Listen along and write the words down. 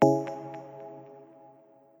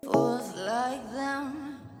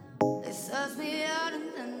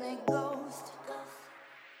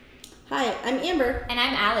Hi, I'm Amber. And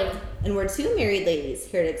I'm Allie. And we're two married ladies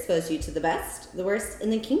here to expose you to the best, the worst,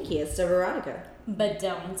 and the kinkiest of erotica. But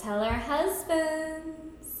don't tell our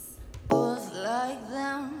husbands. Boys like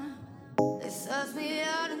them, they suss me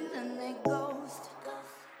out and then they ghost.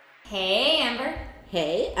 Hey, Amber.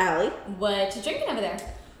 Hey, Allie. What you drinking over there?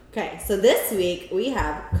 Okay, so this week we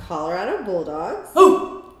have Colorado Bulldogs.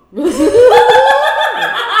 Oh! I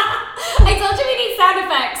told you we need sound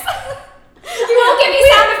effects. You won't give me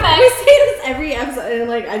sound We effects. say this every episode,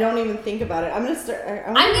 and I don't even think about it. I'm gonna start.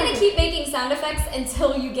 I'm gonna keep making sound effects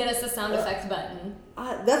until you get us a sound effects button.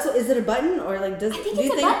 Is it a button or does? I think do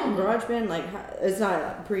you it's a think button. GarageBand it's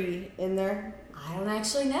not pre in there? I don't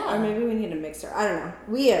actually know. Or maybe we need a mixer. I don't know.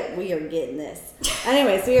 We are getting this.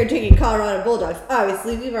 Anyways, we are drinking Colorado Bulldogs.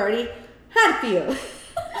 Obviously, we've already had a few.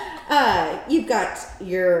 You've got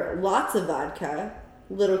your lots of vodka,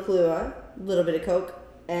 little Kahlua, little bit of Coke,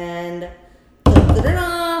 and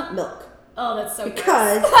milk. Oh, that's so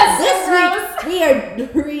Because gross. That's this so gross. week we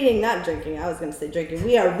are reading, not drinking. I was going to say drinking.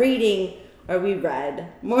 We are reading, or we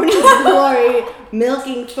read, Morning Glory,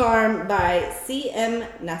 Milking Farm by C.M.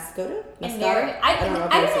 Nascoda. I don't know,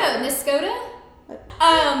 Niscoda?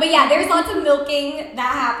 But yeah, there's lots of milking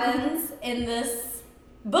that happens in this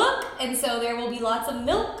book, and so there will be lots of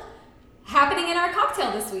milk happening in our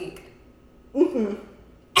cocktail this week. Mm-hmm.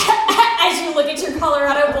 As you look at your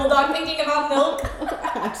Colorado Bulldog thinking about milk.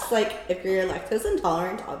 Just if you're lactose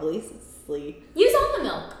intolerant, obviously. Use almond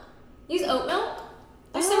milk. Use oat milk.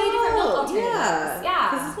 There's so many different milk alternatives. Yeah.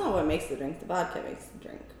 Because it's not what makes the drink. The vodka makes the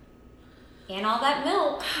drink. And all that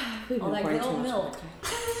milk. We've All been that pouring good too old much milk.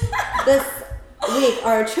 vodka. This week,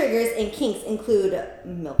 our triggers and kinks include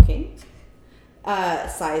milking,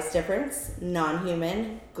 size difference,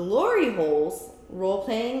 non-human, glory holes,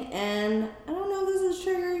 role-playing, and I don't know if this is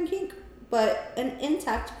trigger and kink, but an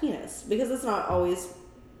intact penis, because it's not always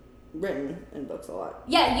written in books a lot.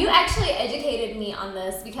 Yeah, you actually educated me on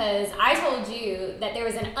this because I told you that there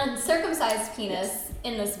was an uncircumcised penis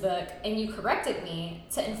in this book, and you corrected me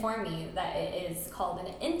to inform me that it is called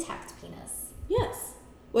an intact penis. Yes.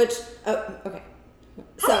 Which, okay.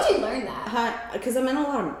 How did you learn that? Because I'm in a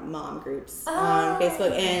lot of mom groups on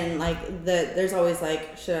Facebook, and there's always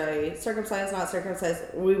should I circumcise, not circumcise?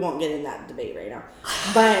 We won't get in that debate right now.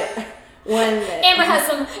 But when Amber has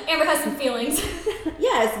some feelings.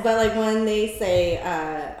 yes, but when they say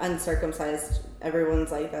uncircumcised,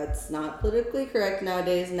 everyone's like, that's not politically correct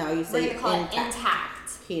nowadays. Now you say We're gonna call it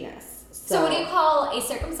intact penis. So what do you call a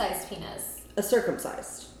circumcised penis? A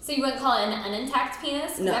circumcised. So you wouldn't call it an unintact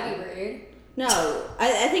penis? 'Cause No. that'd be rude. No,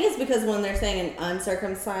 I think it's because when they're saying an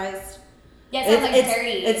uncircumcised, Yeah, it sounds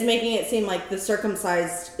dirty. It's making it seem like the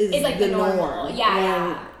circumcised is the norm. normal.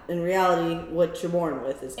 Yeah. In reality, what you're born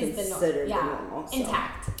with is considered the yeah. normal. So.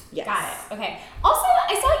 Intact. Yes. Got it. Okay. Also,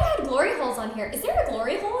 I saw you had glory holes on here. Is there a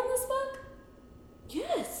glory hole in this book?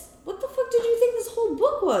 Yes. What the fuck did you think this whole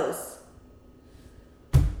book was?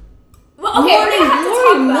 Well, okay, we're gonna have to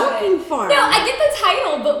talk about Milking it. Farm. No, I get the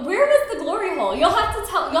title, but where was the glory hole? You'll have to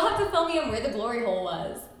fill me in where the glory hole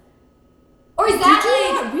was. Or is that Did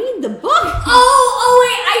you not read the book? Oh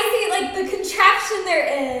wait, I see the contraption they're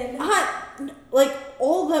in.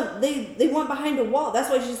 All them they went behind a wall. That's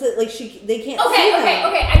why she said they can't see Okay, them.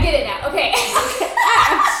 I get it now. Okay.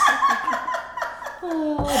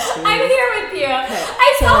 Oh, I'm here with you. okay.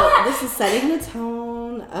 I saw that. This is setting the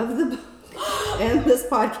tone of the book and this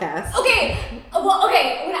podcast. Okay,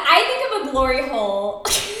 when I think of a glory hole,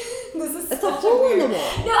 this is It's such a hole in weird. the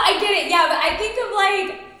wall. No, I get it, yeah, but I think of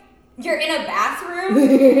you're in a bathroom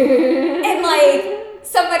and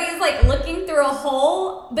somebody's looking through a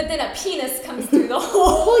hole, but then a penis comes through the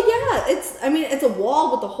hole. Well, yeah, it's a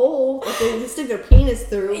wall with a hole that they stick their penis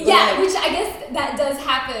through. Yeah, which I guess that does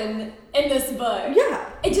happen in this book. Yeah.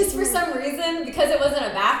 It just for some reason, because it wasn't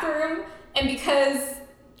a bathroom, and because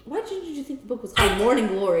Why did you think the book was called Morning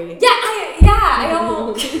Glory? I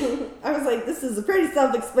don't. I was like, this is a pretty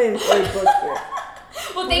self-explanatory book here.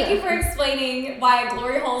 Well, thank you for explaining why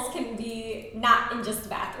glory holes can be not in just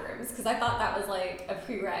bathrooms, because I thought that was a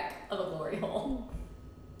prereq of a glory hole.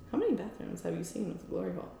 How many bathrooms have you seen with a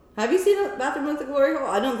glory hole? Have you seen a bathroom with a glory hole?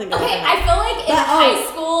 I don't think Okay, I I feel like in high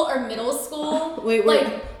school or middle school, Wait,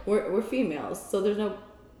 we're females, so there's no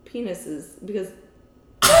penises because.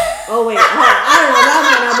 Oh wait, I don't know. That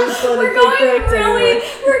might not be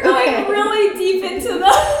we're going really deep into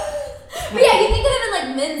the. But yeah, you think of them in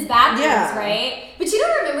like men's bathrooms, Yeah. right? But you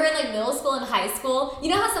don't remember in like middle school and high school, you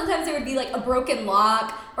know how sometimes there would be like a broken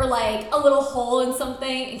lock or like a little hole in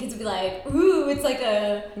something, and kids would be like, "Ooh, it's like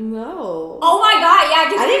a." No. Oh my god, yeah,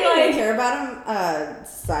 kids I would be didn't even like. care about him.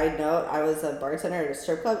 Side note, I was a bartender at a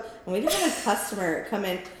strip club, and we didn't have a customer come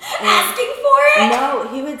in and Asking for it? no,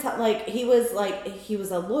 he would tell he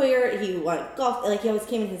was a lawyer. He went golf, like he always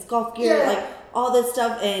came in his golf gear, Yeah. like all this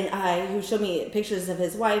stuff, and he would show me pictures of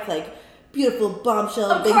his wife, like beautiful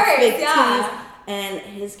bombshell, Of big course, big yeah. titties. And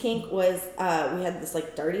his kink was we had this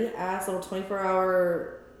like dirty ass little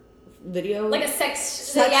 24-hour video Like a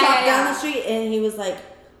sex shop down the street, and he was like,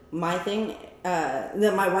 my thing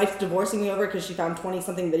that my wife's divorcing me over because she found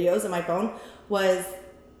 20-something videos in my phone was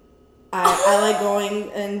I like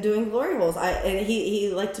going and doing glory holes. And he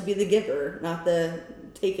liked to be the giver, not the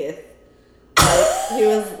taketh. Like he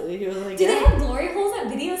was like, Do yeah. they have glory holes at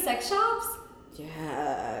video sex shops?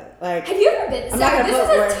 Yeah, like Have you ever been? I'm not Sorry, gonna this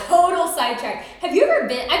put is words. a total sidetrack. Have you ever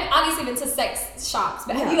been? I've obviously been to sex shops,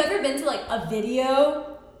 but have Yeah. you ever been to like a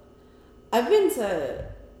video? I've been to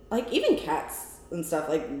like even Cats and stuff,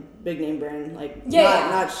 like big name brand, like Yeah.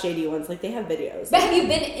 not shady ones. Like they have videos. But have you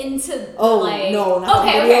been into? Oh like, no, not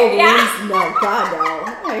okay, the video okay, yeah. rooms. No, God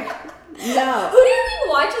no. Like no. Who do you even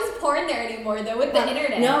watches porn there anymore though with the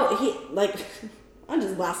internet? No, he like I'm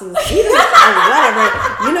just blasting his feet or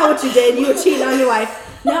whatever. You know what you did? You were cheating on your wife.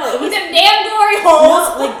 No, with them damn glory holes.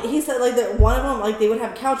 no, like he said, like that one of them, like they would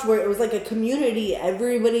have a couch where it was like a community.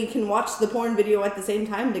 Everybody can watch the porn video at the same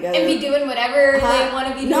time together And be doing whatever they want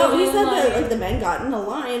to be doing. No, he said like, that like the men got in a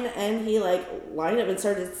line and he like lined up and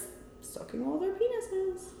started sucking all their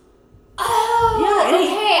penises. Oh, Yeah, and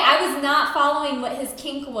okay. I was not following what his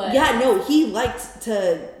kink was. Yeah, no, he liked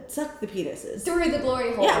to suck the penises. Through the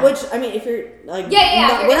glory hole. Yeah, which I mean, if you're like, Yeah,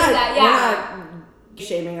 if you're we're into not, that, yeah. we're not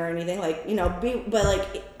shaming or anything, like but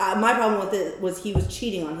like my problem with it was he was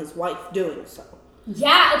cheating on his wife doing so.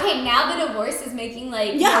 Yeah, okay, now the divorce is making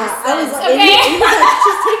like Yeah, more I was sense. like, Okay. he was like,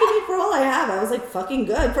 she's taking me for all I have. I was like, fucking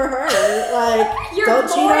good for her. Like, Your don't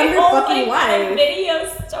cheat glory on your hole fucking in wife. a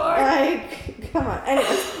video store. Like, come on.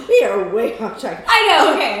 Anyway, we are way off track. I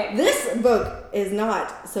know, okay. This book is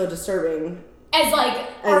not so disturbing As like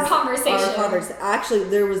our conversation. Actually,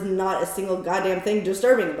 there was not a single goddamn thing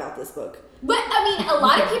disturbing about this book. But I mean, a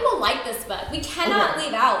lot of people like this book. We cannot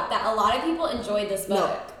leave out that a lot of people enjoyed this book.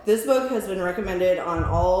 No, this book has been recommended on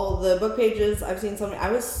all the book pages. I've seen so many. I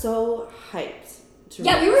was so hyped to read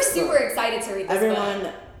Yeah, we were this super book. excited to read this Everyone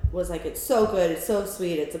book. was like, it's so good, it's so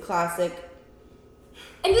sweet, it's a classic.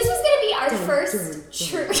 And this was gonna be our first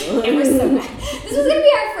true. It was so bad. This was gonna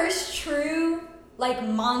be our first true like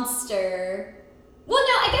monster. Well,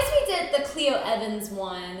 no, I guess we did the Cleo Evans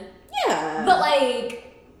one, Yeah. but like,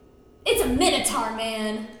 it's a Minotaur,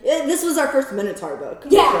 man. This was our first Minotaur book. for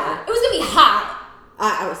Yeah, sure. it was gonna be hot.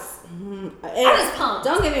 I was. I was pumped.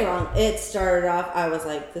 Don't get me wrong. It started off. I was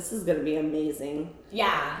like, "This is gonna be amazing,"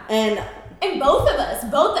 Yeah. and Both of us, I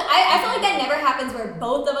feel like that never happens where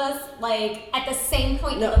both of us, like, at the same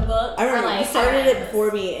point no, in the book, I remember are like, you started "I it like before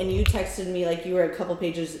me, and you texted me like you were a couple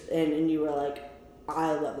pages in, and you were like,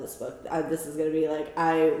 "I love this book. This is gonna be like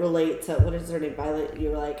I relate to what is her name, Violet." You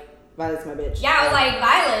were like, "Violet's my bitch." Yeah, I was like,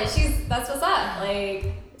 Violet, that's what's up. Like,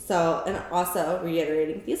 So, and also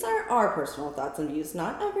reiterating, these are our personal thoughts and views,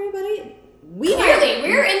 not everybody. clearly,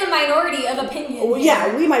 we're in the minority of opinion. Oh, here.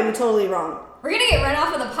 yeah, we might be totally wrong. We're gonna get run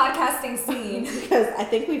off of the podcasting scene. Because I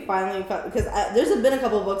think we finally found, because there's been a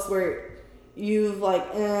couple of books where you've like,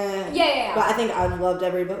 Yeah. But I think I've loved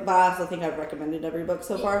every book, but I also think I've recommended every book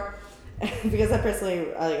so far. Because I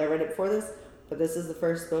personally, I read it before this, but this is the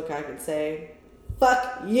first book I could say,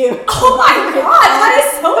 fuck you. Oh my god, that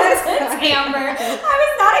is so intense, Amber. I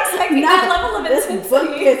was not expecting that level of This intensity.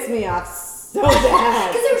 book gets me off so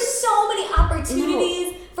bad. Because there's so many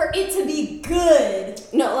opportunities for it to be good.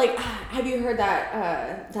 No, like, have you heard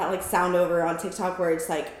that like sound over on TikTok where it's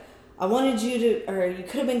like, I wanted you to, or you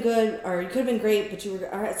could have been good, or you could have been great, but you were,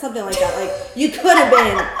 or something like that. Like, you could have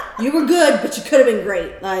been, you were good, but you could have been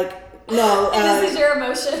great. Like, no. And this is your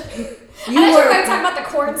emotion. You I thought you were were- going to talk about the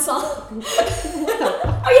corn song. What the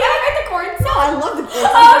Oh, you haven't heard the corn No, song? I love the corn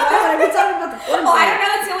song. I've been talking about the corn Oh, I song. don't know.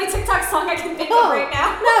 That's the only TikTok song I can think No, of right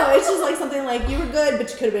now. no, it's just like something like, you were good, but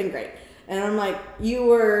you could have been great. And I'm like,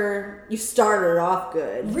 you started off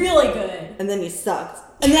good, Really good. and then you sucked.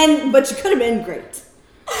 And then, but you could have been great.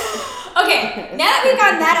 Okay, now that we've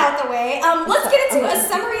gotten that out the way, let's get into a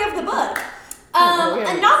summary of the book.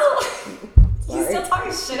 A novel. You still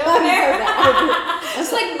talking shit over there?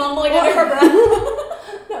 Just like mumbling under her breath.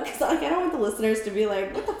 No, because like I don't want the listeners to be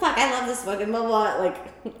like, "What the fuck? I love this book," and blah blah. Like,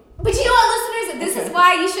 But you know what, listeners? This is is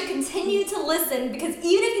why you should continue to listen, because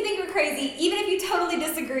even if you think we're crazy, even if you totally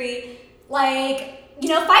disagree, like, you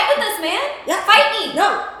know, fight with us, man. Yeah. Fight me.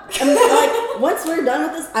 No. I mean, like, once we're done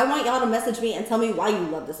with this, I want y'all to message me and tell me why you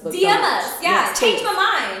love this book. DM so much. us. Yeah. Yes, change please. my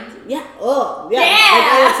mind. Yeah. Oh, yeah. Yeah.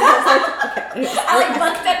 Okay. I like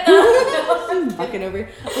bucked at the... I'm bucking over here.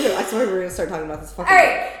 Okay, I swear we're going to start talking about this fucking All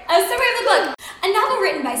right. A summary of the book. A novel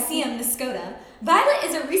written by C.M. Niscoda. Violet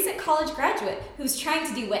is a recent college graduate who's trying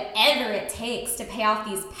to do whatever it takes to pay off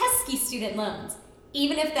these pesky student loans,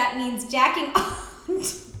 even if that means jacking off...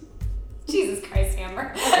 Jesus Christ,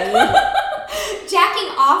 Amber. Jacking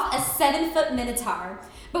off a 7-foot minotaur.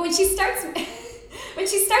 But when she starts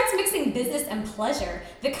mixing business and pleasure,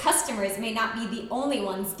 the customers may not be the only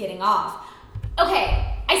ones getting off.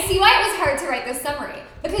 Okay, I see why it was hard to write this summary.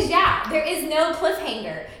 Because yeah, there is no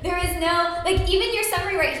cliffhanger. There is no, like, even your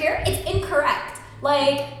summary right here, it's incorrect.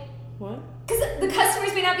 Like, what? Because the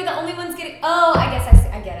customers may not be the only ones getting, oh, I guess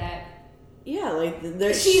I get it. Yeah, like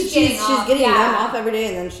she's getting them off every day,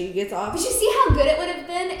 and then she gets off. But you see how good it would have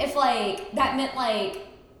been if, like, that meant, like,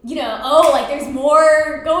 you know, oh, like, there's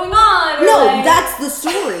more going on. Or no, like... that's the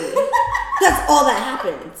story. That's all that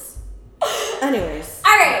happens. Anyways.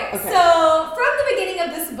 All right. Okay. So from the beginning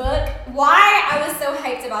of this book, why I was so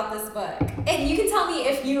hyped about this book, and you can tell me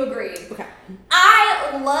if you agree. Okay.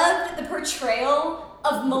 I loved the portrayal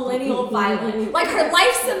of millennial Violet. Like, her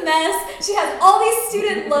life's a mess. She has all these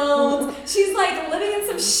student loans. She's like living in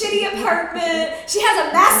some shitty apartment. She has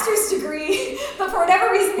a master's degree, but for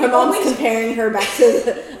whatever reason, her mom's comparing her back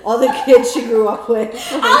to all the kids she grew up with.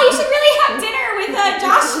 Oh, you should really have dinner with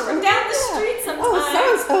Josh from down the street sometime.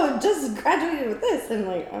 Oh, so just graduated with this, and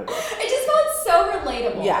like, okay. It just felt so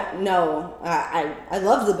relatable. Yeah, no, I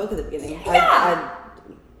loved the book at the beginning. Yeah.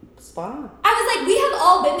 Spot on. I was like, we have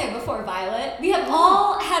all been there before, Violet. We have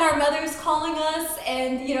all had our mothers calling us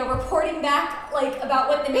and, you know, reporting back, like, about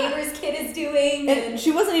what the neighbor's kid is doing. And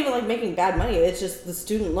she wasn't even, like, making bad money. It's just the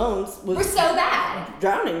student loans were so bad.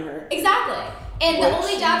 Drowning her. Exactly. And the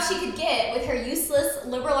only job she could get with her useless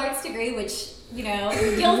liberal arts degree, which, you know,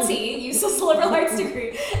 guilty, useless liberal arts degree,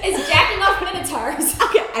 is jacking off minotaurs.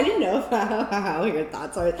 Okay, I didn't know how your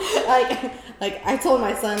thoughts are. Like, I told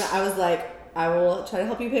my son, I was like, I will try to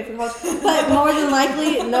help you pay for college, but more than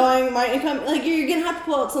likely, knowing my income, like, you're gonna have to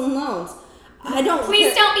pull out some loans. I don't.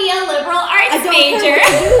 Please don't be a liberal arts major.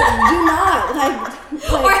 Do not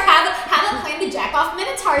or have a plan to jack off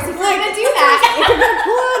minotaurs if you're gonna do that. If you're gonna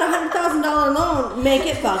pull out $100,000 loan, make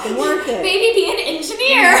it fucking worth it. Maybe be an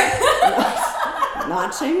engineer.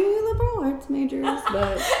 Not shaming you liberal arts majors,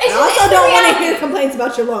 but I also don't want to hear complaints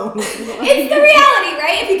about your loans. It's the reality,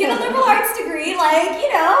 right? If you get a liberal arts degree, like, you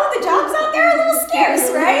know, the jobs out there are a little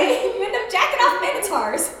scarce, right? You end up jacking off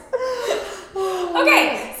minotaurs.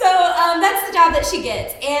 Okay, so that's the job that she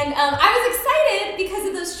gets. And I was excited because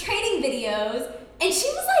of those training videos. And she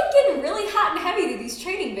was, like, getting really hot and heavy to these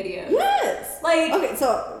training videos. Yes. Like, okay,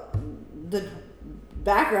 so the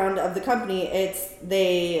background of the company,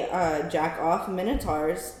 they jack off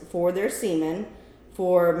minotaurs for their semen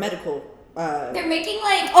for medical. They're making,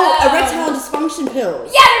 like, erectile dysfunction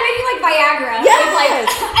pills. Yeah, they're making, like, Viagra. Yes. Like,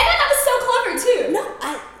 I thought that was so clever too.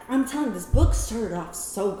 No, I'm telling you, this book started off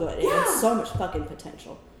so good. It had so much fucking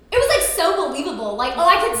potential. It was, like, so believable. Like, oh,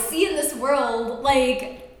 I could see in this world,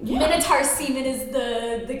 like, minotaur semen is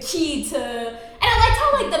the key to... And I liked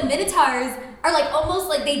how, like, the minotaurs are, like, almost,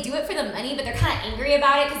 like, they do it for the money, but they're kind of angry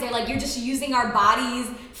about it because they're like, you're just using our bodies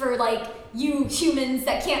for, like, you humans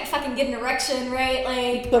that can't fucking get an erection, right?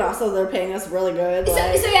 Like... But also they're paying us really good. So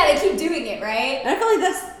yeah, they keep doing it, right? And I feel like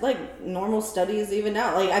that's, like, normal studies even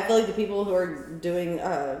now. Like, I feel like the people who are doing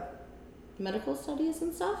medical studies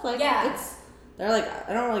and stuff, like, they're like,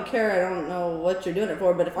 I don't really care. I don't know what you're doing it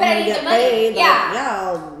for, but if I'm going to get paid,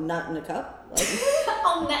 I'll nut in a cup. Like,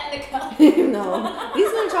 I'll nut in a cup. No,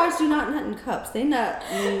 these minotaurs do not nut in cups. They nut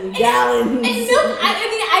in gallons. And milk.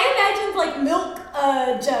 I imagined, like, milk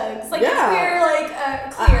jugs, like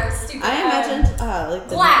clear, stupid. I imagined like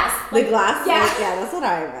glass. The glass. Yeah, that's what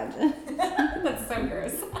I imagined. That's so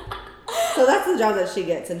gross. So that's the job that she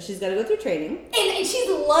gets, and she's got to go through training. And she's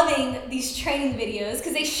loving these training videos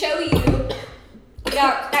because they show you.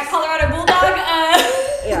 That Colorado Bulldog.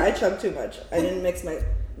 Yeah, I chugged too much. I didn't mix my.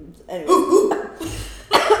 Anyway. Was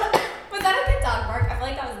that a good dog bark? I feel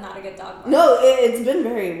like that was not a good dog bark. No, it's been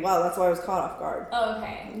very well. That's why I was caught off guard. Oh,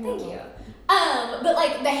 okay. Thank you. But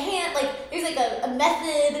like the hand, like there's like a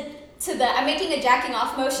method to the. I'm making a jacking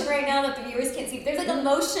off motion right now that the viewers can't see. But there's like a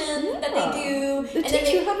motion that they do, They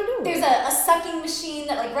teach you how to do it. There's a sucking machine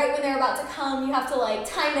that like right when they're about to come, you have to like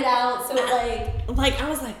time it out so it like. Like I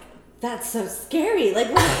was like, that's so scary.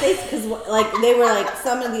 Like, what if they, because, like, they were like,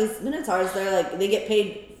 some of these minotaurs, they're like, they get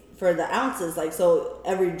paid for the ounces, like, so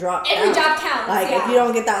every drop counts. Like, if you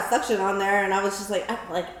don't get that suction on there, and I was just like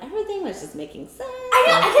everything was just making sense. I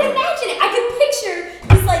know, I could imagine it. I could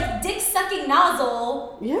picture this, like, dick-sucking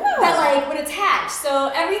nozzle that, like, would attach.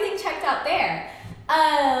 So everything checked out there.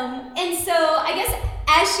 And so I guess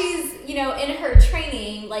as she's, you know, in her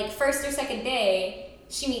training, like, first or second day,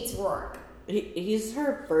 she meets Rourke. He's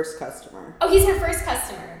her first customer. Oh, he's her first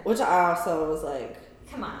customer. Which I also was like...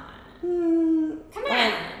 Come on. Come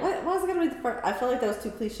on. What was it gonna be the first? I feel like that was too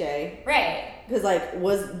cliche. Right. Because, like,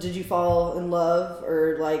 did you fall in love,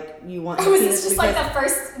 or, like, you want... Was this just, like, the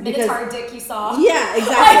first Minotaur dick you saw? Yeah,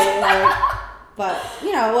 exactly. Like, but,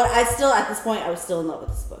 you know, I was still in love with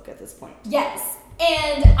this book at this point. Yes.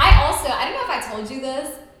 And I don't know if I told you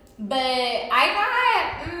this, but I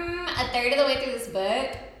got a third of the way through this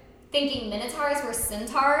book thinking Minotaurs were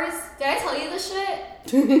centaurs. Did I tell you this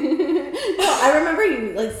shit? No, I remember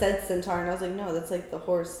you, like, said centaur, and I was like, no, that's, like, the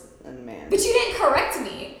horse and man. But you didn't correct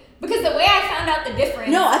me, because the way I found out the difference...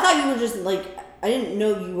 No, I thought you were just, like... I didn't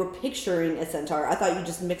know you were picturing a centaur. I thought you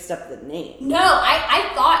just mixed up the name. No, I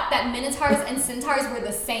thought that Minotaurs and centaurs were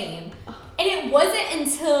the same. And it wasn't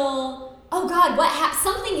until... Oh, God,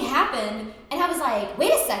 something happened, and I was like,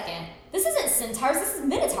 wait a second. This isn't centaurs, this is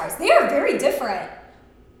Minotaurs. They are very different.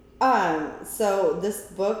 So this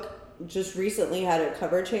book just recently had a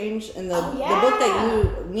cover change, and the book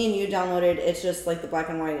that me and you downloaded, it's just like the black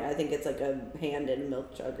and white. I think it's like a hand and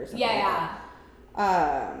milk jug or something. Yeah.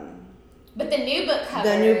 But the new book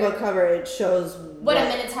cover. It shows what a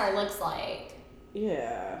Minotaur looks like.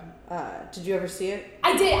 Yeah. Did you ever see it?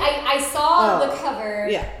 I did. I saw the cover.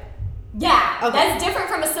 Yeah. Yeah, okay. That's different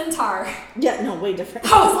from a centaur. Yeah, no, way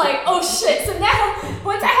different. I was like, oh shit. So now,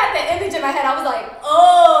 once I had the image in my head, I was like,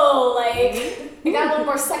 oh, like, it got a little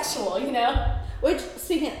more sexual, you know? Which,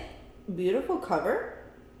 speaking of, beautiful cover.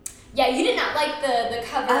 Yeah, you did not like the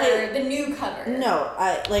cover, the new cover. No,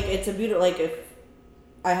 it's a beautiful, like, if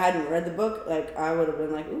I hadn't read the book, like, I would have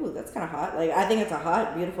been like, ooh, that's kind of hot. Like, I think it's a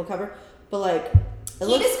hot, beautiful cover. But, like, can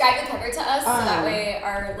you describe the cover to us so that way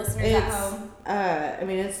our listeners at home? I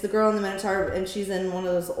mean, it's the girl in the Minotaur, and she's in one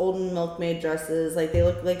of those olden milkmaid dresses. Like, they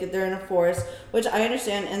look like they're in a forest, which I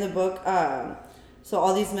understand in the book. So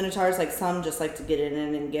all these Minotaurs, like, some just like to get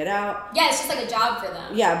in and get out. Yeah, it's just like a job for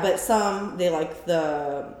them. Yeah, but some, they like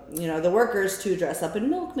the workers to dress up in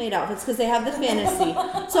milkmaid outfits because they have the fantasy.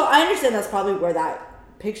 So I understand that's probably where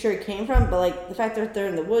that picture came from, but, like, the fact that they're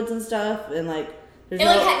in the woods and stuff, and, like,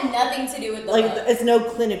 had nothing to do with the book. It's no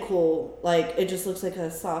clinical, like, it just looks like a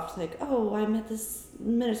soft, like, oh, I met this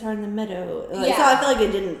Minotaur in the meadow. Like, so I feel like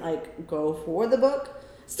it didn't, like, go for the book.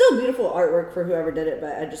 Still beautiful artwork for whoever did it,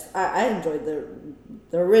 but I enjoyed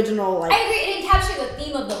the original, like... I agree, it didn't capture the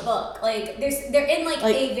theme of the book. Like, they're in, like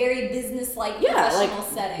a very business-like, professional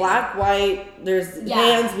setting. Black, white, there's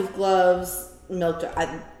hands with gloves, milk...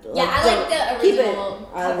 I like the original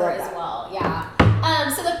cover as well, yeah.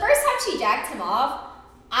 So the first time she jacked him off,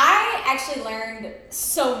 I actually learned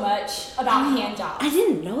so much about hand jobs. I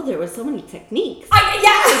didn't know there were so many techniques. I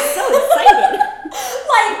was so excited.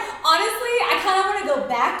 Like, honestly, I kind of want to go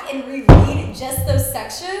back and reread just those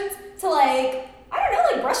sections to, like, I don't know,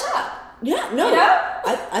 like, brush up. Yeah, no. You know?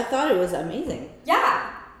 I thought it was amazing.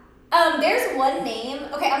 Yeah. There's one name.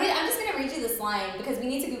 Okay, I'm just going to read you this line because we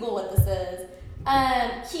need to Google what this is.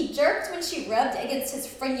 He jerked when she rubbed against his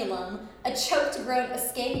frenulum, a choked groan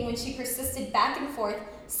escaping when she persisted back and forth,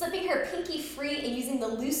 slipping her pinky free and using the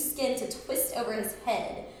loose skin to twist over his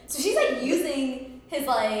head. So she's, like, using his,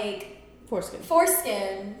 like...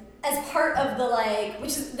 Foreskin as part of the, like...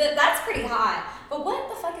 Which is... That's pretty hot. But what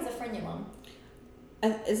the fuck is a frenulum?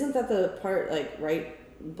 And isn't that the part, like, right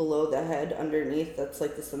below the head underneath that's,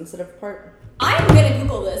 like, the sensitive part? I'm gonna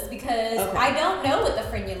Google this because I don't know what the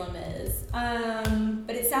frenulum is.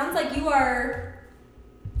 But it sounds like you are...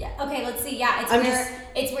 Yeah, okay, let's see. Yeah,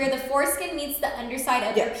 it's where the foreskin meets the underside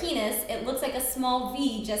of your penis. It looks like a small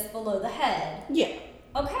V just below the head. Yeah.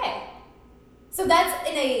 Okay. So that's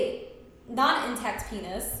in a non-intact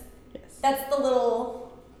penis. Yes. That's the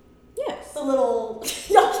little... Yes. The little...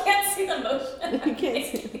 Y'all can't see the motion. You can't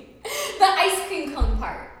see. The ice cream cone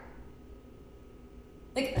part.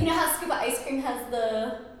 Like, you know how scoop of ice cream has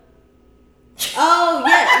the... Oh,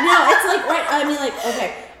 yeah. No, it's like, right, I mean, like,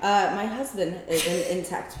 okay. My husband is an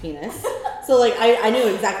intact penis. So, like, I knew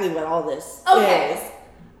exactly what all this is.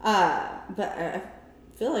 But I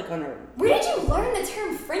feel like on her... Where did you learn the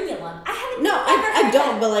term frenulum? I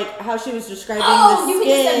don't, but, like, how she was describing the skin. Oh, you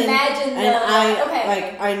can just imagine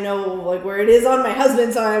and I know, like, where it is on my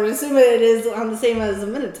husband, so I would assume it is on the same as a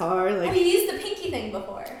Minotaur. Like, have you used the pinky thing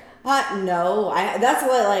before? No. That's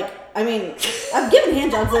what, like, I mean, I've given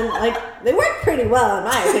hand jobs and, like, they work pretty well in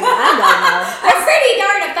my opinion. I don't know. They're pretty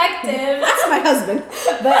darn effective. That's my husband.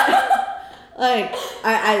 But, like,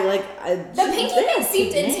 the pinky thing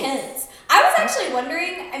seemed intense. I was actually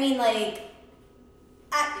wondering, I mean, like,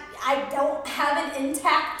 I don't have an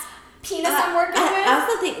intact penis I'm working with. I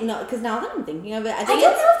also think, no, because now that I'm thinking of it, I think I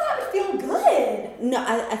don't know if that would feel good. No,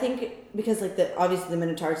 I think because, like, obviously the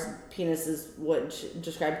Minotaur's penis is what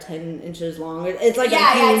described 10 inches long. It's like it's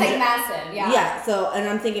like massive, Yeah, so, and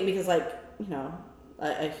I'm thinking because, like, you know,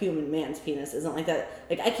 a human man's penis isn't like that.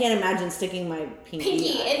 Like, I can't imagine sticking my pinky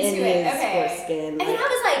into his foreskin. And then I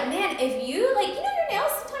was like, man, if you, like, you know, your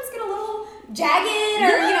nails sometimes get a little jagged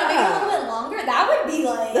or, you know, maybe a little bit longer, that would be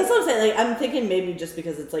like... That's what I'm saying. Like, I'm thinking maybe just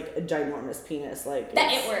because it's, like, a ginormous penis, like...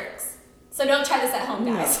 That it works. So don't try this at home,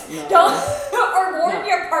 guys. No. Don't, or warn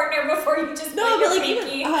your partner before you just put your like,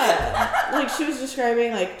 pinky. Even, like, she was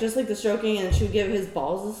describing, like, just, like, the stroking, and she would give his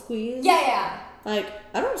balls a squeeze. Yeah. Like,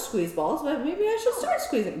 I don't squeeze balls, but maybe I should start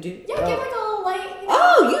squeezing. Give like a little light, you know.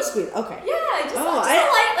 Oh, you squeeze. Okay. Yeah, just a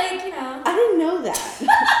light, like, you know. I didn't know that.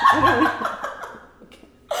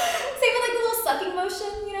 Same with, like, the little sucking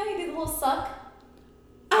motion, you know? You do the little suck.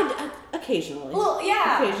 I occasionally. Well,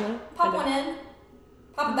 yeah. Occasionally. Pop one in.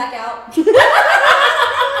 Pop it back out. Switch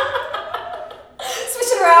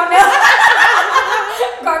it around now.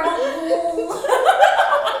 Gargle.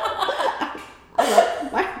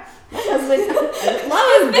 My husband. I love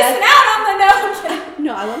his missing out on the note.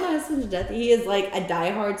 No, I love my husband to death. He is like a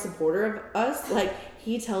diehard supporter of us. Like,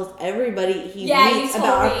 he tells everybody he meets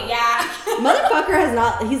about me. Yeah. Motherfucker has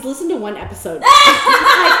not. He's listened to one episode.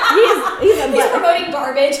 He's promoting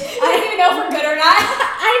garbage. He doesn't even know if we're good or not.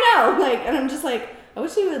 I know. Like, and I'm just like, I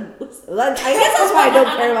wish he would listen. I guess that's why I don't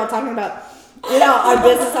care about talking about, you know, our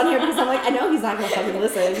business on here, because I'm like, I know he's not gonna fucking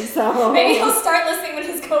listen. So maybe he'll start listening when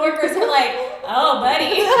his coworkers are like, "Oh, buddy."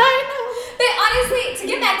 I know. But honestly, to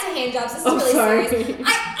get back to hand jobs, this is really serious. I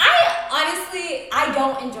honestly, I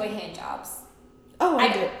don't enjoy hand jobs. Oh, I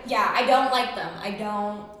do. Yeah, I don't like them.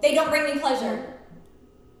 They don't bring me pleasure.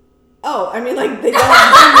 Oh, I mean, like, they don't bring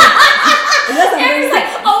me, it doesn't bring me, like,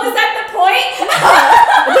 oh, is that the point?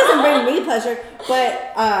 it doesn't bring me pleasure,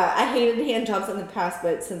 but I hated hand jobs in the past,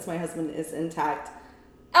 but since my husband is intact.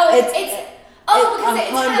 Oh, because it's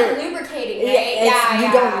kind of lubricating, right?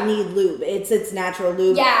 You don't need lube. It's natural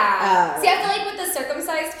lube. Yeah. See, I feel like with the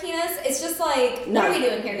circumcised penis, it's just like, what are we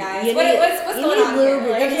doing here, guys? What's going on lube,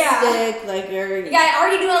 here? You're gonna stick, like, you got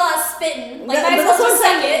already doing a lot of spitting. Like, that's what I'm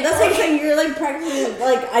saying. You're like practically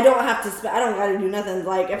like, I don't have to spit. I don't gotta do nothing.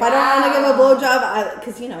 Like, if I don't want to give a blowjob,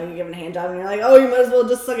 because you know you're giving a hand job and you're like, oh, you might as well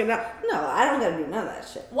just suck it down. No, I don't gotta do none of that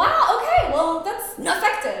shit. Wow. Okay. Well, that's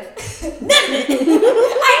effective. I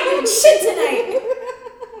didn't do shit tonight.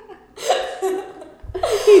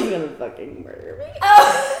 He's gonna fucking murder me.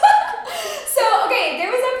 So, okay,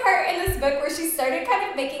 there was a part in this book where she started kind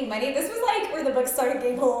of making money. This was like where the book started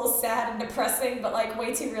getting a little sad and depressing, but like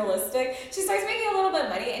way too realistic. She starts making a little bit of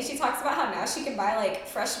money, and she talks about how now she can buy like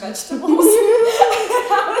fresh vegetables. I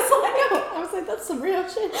was like, that's some real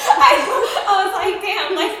shit. I was like,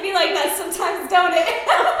 damn, life be like that sometimes, don't it?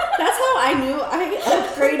 That's how I knew I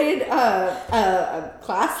upgraded a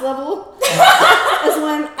class level. Is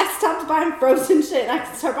when I stopped buying frozen shit and I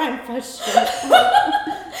could start buying fresh shit.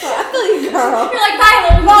 So I feel you, girl. You're like,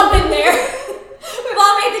 Violet, we've all been there. We've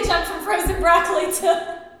all made the jump from frozen broccoli to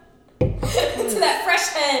that fresh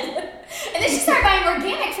head. And then she started buying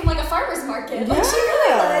organic from like a farmer's market. Like, she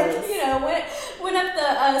really like, you know, went up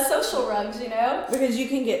the social rungs, you know? Because you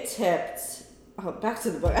can get tipped. Oh, back to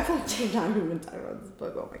the book. I feel like we've not even talking about this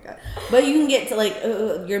book. Oh my god! But you can get to like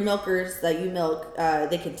your milkers that you milk.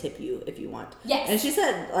 They can tip you if you want. Yes. And she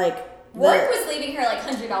said like work was leaving her like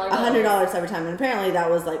 $100. $100 every time, and apparently that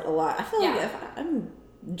was like a lot. I feel like if I'm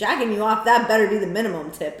jacking you off, that better be the minimum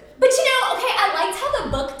tip. But you know, okay, I liked how the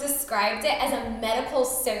book described it as a medical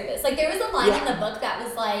service. Like there was a line in the book that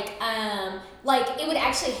was like it would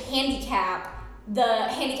actually handicap's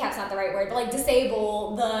not the right word, but like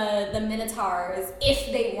disable the minotaurs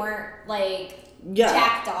if they weren't like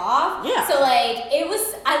jacked off. Yeah. So like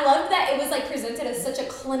I loved that it was like presented as such a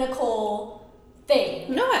clinical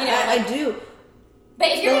thing. No, I do. But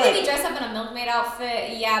if you're going to be dressed up in a milkmaid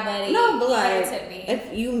outfit, yeah, buddy. No, but like, tip me.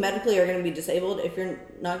 if you medically are going to be disabled, if you're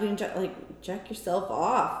not going to jack yourself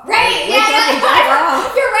off. Right, You're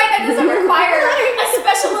right, that doesn't require a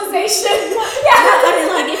specialization. I mean,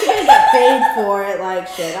 like, if you're going to get paid for it, like,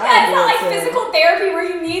 shit, it's not like physical therapy where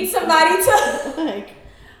you need somebody to... like,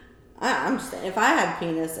 I'm just saying, if I had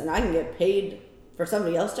penis and I can get paid for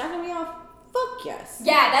somebody else jacking me off, fuck yes.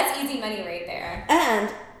 Yeah, that's easy money right there. And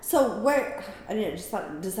So where, I didn't just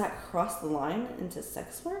thought, does that cross the line into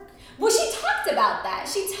sex work? Well, she talked about that.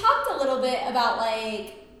 She talked a little bit about,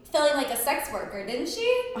 like, feeling like a sex worker, didn't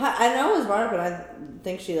she? I know it was brought up, and I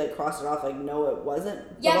think she, like, crossed it off, like, no, it wasn't.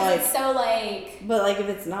 Yeah, but, like, it's so, like... But, like, if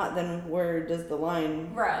it's not, then where does the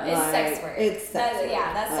line... Bro, it's sex work. It's sex work.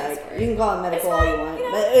 Yeah, that's like, sex work. You can call it medical all you want. You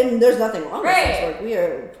know? But, and there's nothing wrong with sex work. We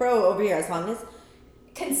are pro over here as long as...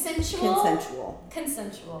 Consensual.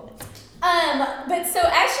 But so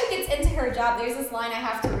as she gets into her job, there's this line I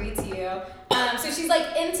have to read to you. So she's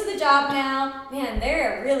like into the job now. Man,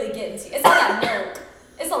 they're really getting to you. It's a lot of milk.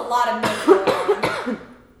 It's a lot of milk going on.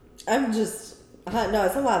 I'm just, no,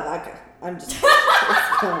 it's a lot of vodka. I'm just,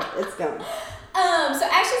 it's going. So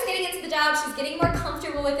as she's getting into the job, she's getting more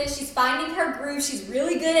comfortable with it. She's finding her groove. She's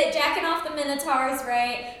really good at jacking off the Minotaurs,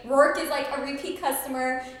 right? Rourke is like a repeat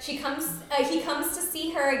customer. He comes to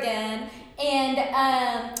see her again,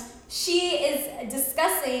 and she is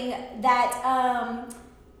discussing that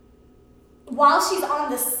while she's on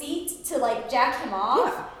the seat to like jack him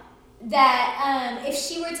off, that if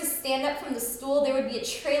she were to stand up from the stool, there would be a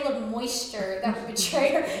trail of moisture that would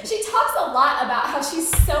betray her. She talks a lot about how she's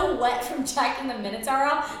so wet from jacking the Minotaur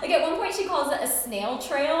off. Like at one point she calls it a snail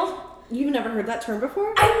trail. You've never heard that term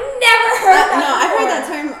before? I've never heard that No, I've before. heard that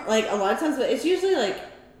term like a lot of times, but it's usually like,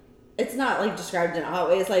 it's not like described in a hot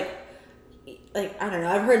way. It's like I don't know.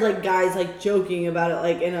 I've heard like guys like joking about it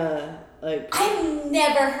like in a like. I've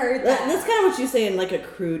never heard that. That's kind of what you say in like a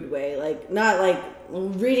crude way, like not like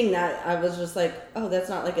reading that. I was just like, oh, that's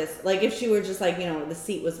not like like if she were just like, you know, the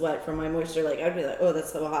seat was wet from my moisture, like I'd be like, oh,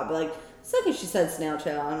 that's so hot. But like the second she said snail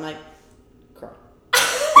trail, I'm like, girl, you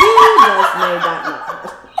just made that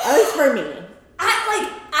up. At least for me.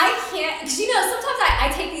 I can't, because you know, sometimes I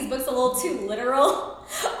take these books a little too literal.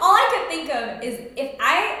 All I could think of is if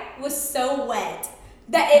I was so wet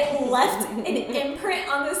that it left an imprint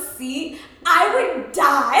on the seat, I would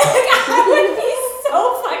die. Like, I would be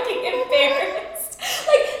so fucking embarrassed.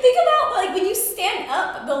 Like, think about, like, when you stand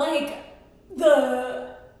up,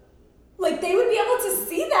 they would be able to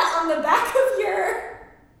see that on the back of your...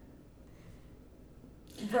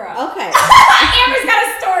 Bro. Okay. Amber's got a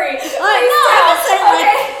story. No, I'm just saying,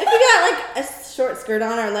 like, if you got like a short skirt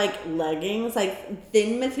on or like leggings, like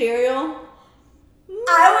thin material,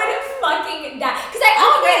 I would fucking die. Because I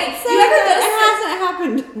already. So You ever go it hasn't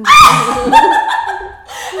happened.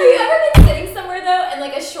 Have you ever been sitting somewhere though, in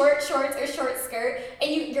like a short shorts or short skirt,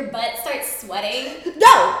 and your butt starts sweating?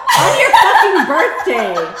 No, on your fucking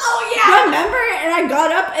birthday. Oh yeah. Remember? And I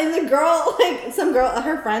got up, and the girl, like some girl,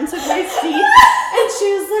 her friend took my seat, and she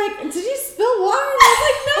was like, "Did you spill water?" And I was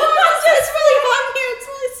like, "No, it's really hot here. It's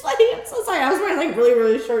really sweaty. I'm so sorry." I was wearing like really,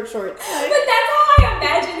 really short shorts. Like, But that's how I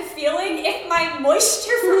imagine feeling if my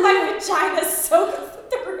moisture from my vagina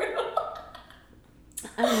soaked through.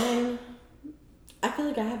 I mean, I feel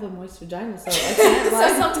like I have a moist vagina, so I can't lie.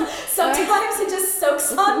 So sometimes it just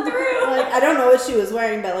soaks on through. Like, I don't know what she was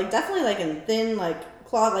wearing, but like definitely like in thin like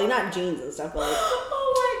cloth, like not jeans and stuff, but like.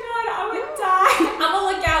 Oh my god, I would die. I'm gonna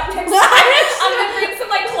look out next time. I'm gonna bring some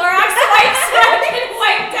like Clorox wipes so I can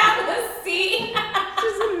wipe down the seat.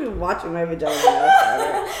 She's not even watching my vagina.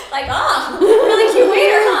 Like, oh, really cute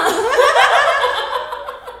waiter, huh?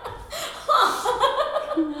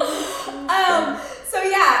 So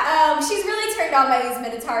yeah, she's really turned on by these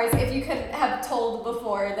Minotaurs. If you couldn't have told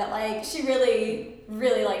before that, like, she really,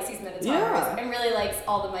 really likes these Minotaurs and really likes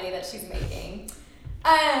all the money that she's making.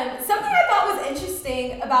 Something I thought was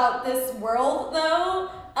interesting about this world, though,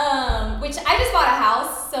 which I just bought a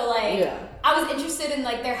house, so like, I was interested in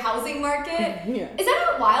like their housing market. Is that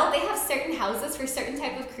not wild? They have certain houses for certain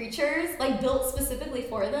type of creatures, like built specifically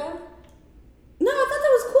for them. No, I thought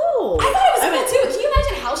that was cool. I thought it was cool too. Can you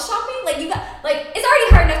imagine house shopping? Like, you got, like, it's already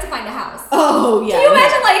hard enough to find a house. Oh, yeah. Can you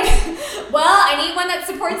imagine, like, well, I need one that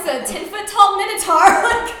supports a 10-foot tall Minotaur?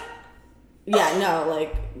 Like, yeah, no,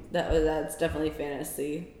 like, that's definitely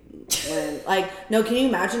fantasy. When, like, no, can you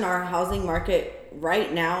imagine our housing market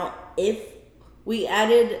right now if we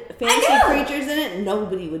added fantasy creatures in it?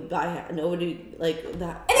 Nobody would buy it. Nobody, like,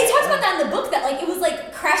 that. And they talked about that in the book, that, like, it was,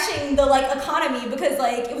 like, crashing the, like, economy because,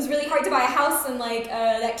 like, it was really hard to buy a house in, like,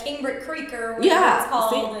 that Kingbrick Creek or whatever it's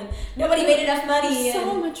called, and nobody made enough money.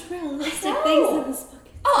 So much realistic things in this book.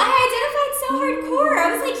 Oh, I identified so hardcore.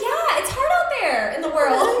 I was like, yeah, it's hard out there in the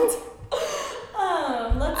world.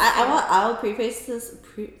 I'll preface this.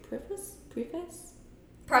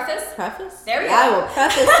 Preface? There we go. I will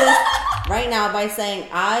preface this right now by saying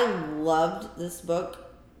I loved this book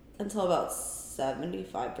until about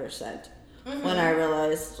 75%. When I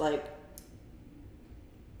realized, like,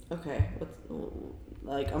 okay,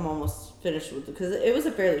 like I'm almost finished with it because it was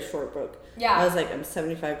a fairly short book. Yeah. I was like, I'm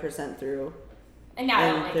 75% through. And now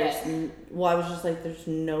I don't like it. Well, I was just like, there's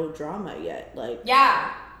no drama yet. Like.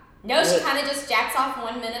 Yeah. No, she kind of just jacks off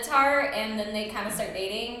one Minotaur and then they kind of start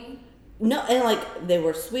dating. No, and like they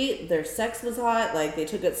were sweet. Their sex was hot. Like they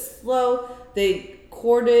took it slow. They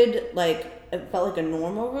courted. Like it felt like a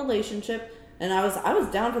normal relationship. And I was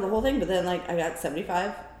down for the whole thing. But then like I got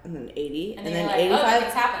 75 and then 80 and then like, 85. Oh,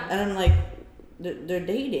 nothing's happened. And I'm like, they're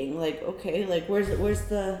dating. Like okay, like where's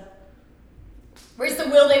the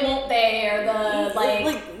will they won't they or the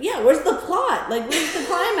like yeah, where's the plot? Like where's the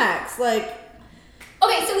climax? Like.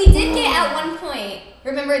 Okay, so we did get at one point.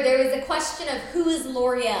 Remember, there was a question of who is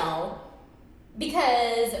L'Oreal.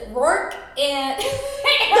 Because Rourke and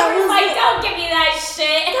was like, don't give me that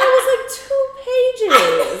shit. That was like 2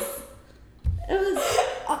 pages.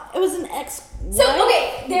 It was an ex. So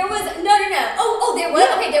okay, there was no. Oh, there was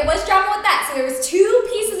there was drama with that. So there was 2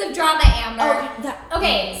 pieces of drama, Amber.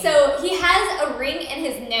 Okay, so he has a ring in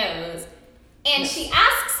his nose, and she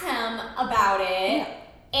asks him about it. Yeah.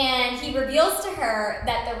 And he reveals to her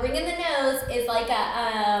that the ring in the nose is like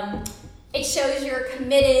a, it shows you're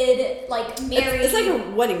committed, like married. It's like a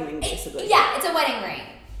wedding ring, basically. Yeah, it's a wedding ring.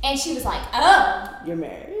 And she was like, oh. You're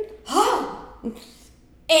married? Oh.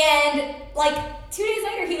 And like 2 days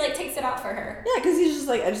later, he like takes it out for her. Yeah, because he's just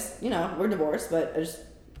like, we're divorced, but I just,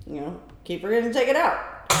 keep forgetting to take it out.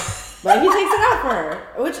 But he takes it out for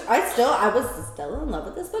her, which I was still in love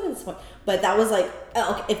with this book at this point. But that was like,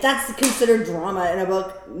 okay, if that's considered drama in a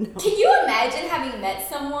book, no. Can you imagine having met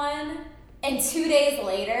someone and 2 days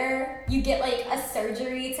later you get like a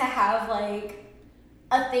surgery to have like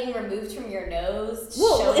a thing removed from your nose?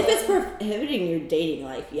 Well, if it's prohibiting your dating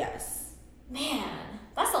life, yes. Man,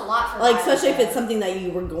 that's a lot for like, especially if it's something that you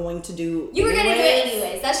were going to do. You were going to do it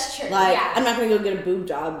anyways. That's true. Like, yeah. I'm not going to go get a boob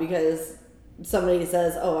job because somebody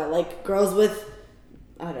says, oh, I like girls with,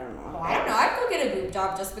 I don't know. I don't know. I'd go get a boob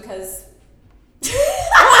job just because.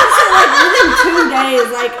 Like within 2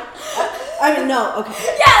 days, like, I mean, no, okay.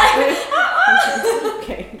 Yeah, like,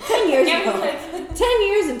 okay. 10 years ago. 10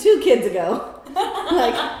 years and 2 kids ago.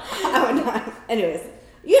 Like, I would not. Anyways,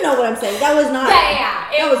 you know what I'm saying. That was not. Yeah.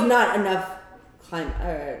 That was not enough that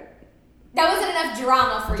wasn't enough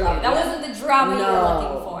drama for you. That wasn't the drama you were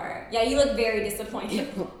looking for. Yeah, you look very disappointed.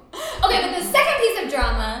 Okay, but the second piece of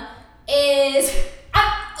drama is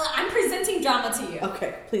I'm presenting drama to you.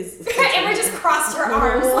 Okay, please. Amber just crossed her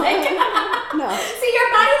arms like. No. See,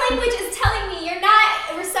 your body language is telling me you're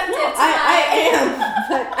not receptive to I am,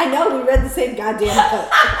 but I know we read the same goddamn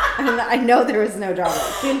book. And I know there was no drama.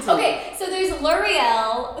 Okay, so there's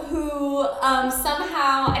L'Oreal who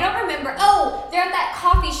somehow, I don't remember. Oh, they're at that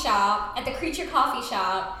coffee shop, at the Creature Coffee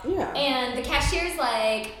Shop. Yeah. And the cashier's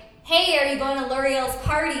like, hey, are you going to L'Oreal's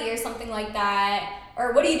party or something like that?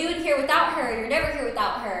 Or what are you doing here without her? You're never here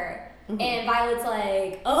without her. Mm-hmm. And Violet's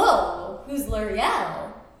like, oh, who's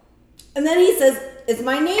L'Oreal? And then he says, it's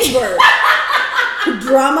my neighbor.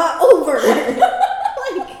 Drama over. Like,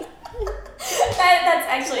 that's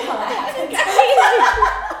actually how that happened.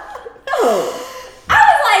 No. I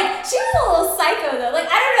was like, she was a little psycho though. Like,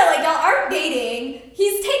 I don't know, like y'all aren't dating.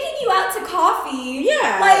 He's taking you out to coffee.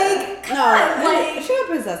 Yeah. Like, come on. Like, she got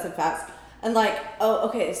possessive fast. And like, oh,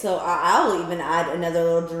 okay, so I'll even add another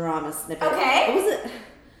little drama snippet. Okay. What was it?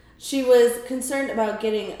 She was concerned about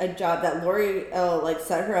getting a job that L'Oreal like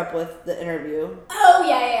set her up with the interview. Oh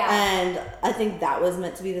yeah. And I think that was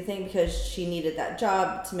meant to be the thing because she needed that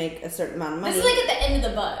job to make a certain amount of money. This is like at the end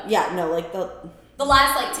of the book. Yeah, no, like the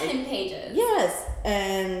last like 10 pages. Yes.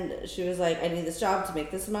 And she was like, I need this job to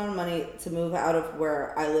make this amount of money to move out of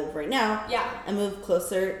where I live right now. Yeah. And move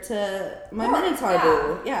closer to my Minotaur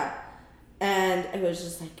boo. Yeah. And it was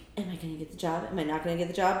just like, am I going to get the job? Am I not going to get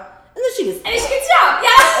the job? And then she gets the job,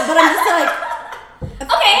 yeah. But I'm just like,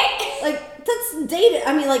 okay. Like, that's dated.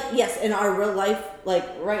 I mean, like, yes, in our real life, like,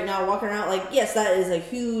 right now, walking around, like, yes, that is a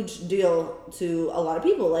huge deal to a lot of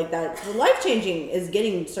people. Like, that's life-changing is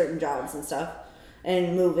getting certain jobs and stuff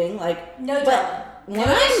and moving. Like, no but drama. When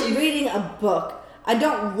I'm reading a book, I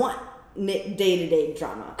don't want day-to-day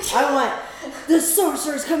drama. I want the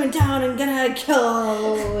sorcerer's coming down and gonna kill. I don't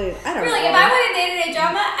know. Really, if I wanted day-to-day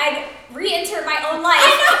drama, I'd re-enter my own life.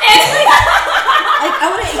 I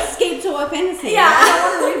want to escape to a fantasy. Yeah. I don't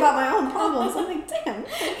want to read about my own problems. I'm like, damn.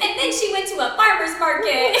 And then she went to a farmer's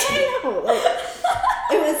market. I know.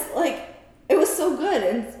 It was so good.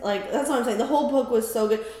 And, like, that's what I'm saying. The whole book was so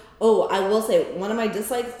good. Oh, I will say, one of my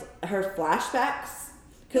dislikes, her flashbacks.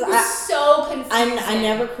 It was so confusing. I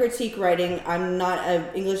never critique writing. I'm not an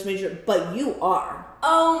English major, but you are.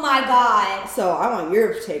 Oh my god. So I want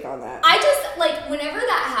your take on that. I just, like, whenever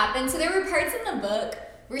that happened, so there were parts in the book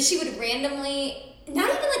where she would randomly, not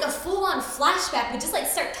even like a full-on flashback, but just like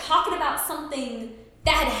start talking about something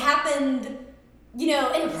that had happened, you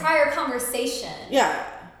know, in a prior conversation. Yeah.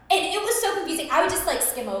 And it was so confusing. I would just like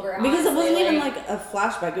skim over it. Because honestly. it wasn't even like a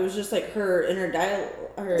flashback. It was just like her inner dialogue.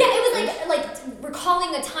 Yeah, it was like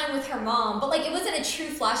recalling a time with her mom, but like it wasn't a true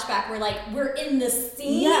flashback where like we're in the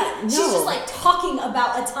scene. Yeah, no. She's just like talking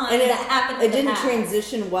about a time that happened. It didn't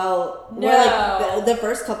transition well. No. Where, like the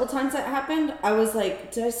first couple times that happened, I was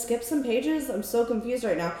like, did I skip some pages? I'm so confused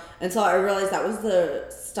right now. Until I realized that was the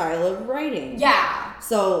style of writing. Yeah.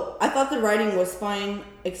 So I thought the writing was fine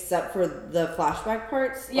except for the flashback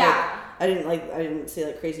parts. Yeah. I didn't see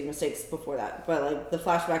like crazy mistakes before that, but like the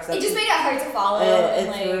flashbacks. It just made it hard to follow.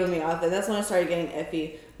 It threw me off, and that's when I started getting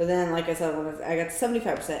iffy. But then, like I said, when I got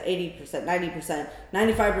 75%, 80%, 90%,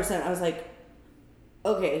 95%, I was like,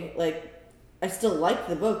 okay, like I still like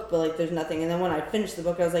the book, but like there's nothing. And then when I finished the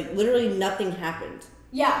book, I was like, literally nothing happened.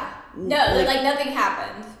 Yeah. No, like nothing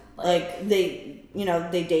happened. Like they, you know,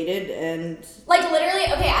 they dated and like literally.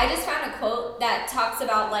 Okay, I just found a quote that talks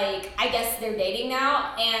about like I guess they're dating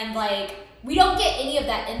now, and like we don't get any of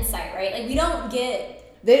that insight, right? Like we don't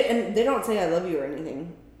get. they don't say I love you or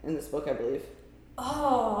anything in this book, I believe.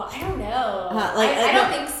 Oh, I don't know. I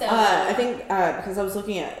don't think so. I think because I was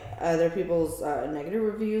looking at other people's negative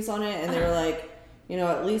reviews on it, and they were like, you know,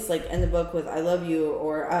 at least like end the book with I love you,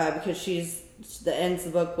 or because ends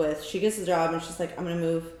the book with she gets the job and she's like, I'm gonna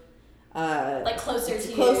move like closer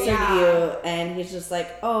to you, and he's just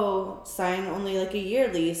like, oh, sign only like a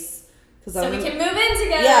year lease so we can move in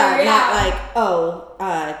together. Yeah, not like, oh,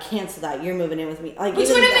 cancel that, you're moving in with me, like which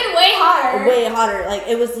would have been way hotter. Like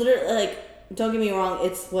it was literally like, don't get me wrong,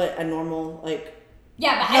 it's what a normal like but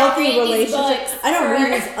healthy I don't read relationship. These books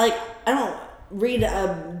I don't read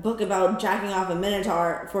a book about jacking off a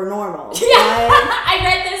minotaur for normal. Yeah, I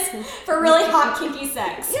read this for really hot kinky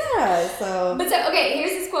sex. Yeah, so. But so, okay,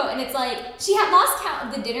 here's this quote, and it's like, she had lost count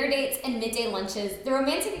of the dinner dates and midday lunches, the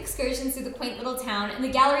romantic excursions through the quaint little town, and the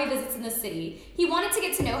gallery visits in the city. He wanted to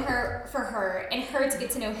get to know her for her, and her to get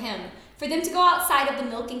to know him. For them to go outside of the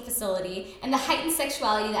milking facility, and the heightened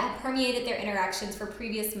sexuality that had permeated their interactions for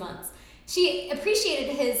previous months. She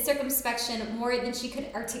appreciated his circumspection more than she could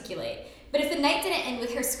articulate. But if the night didn't end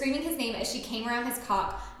with her screaming his name as she came around his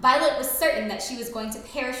cock, Violet was certain that she was going to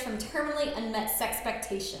perish from terminally unmet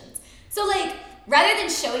sexpectations. So, like, rather than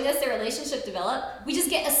showing us their relationship develop, we just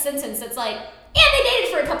get a sentence that's like, and they dated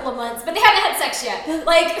for a couple of months, but they haven't had sex yet.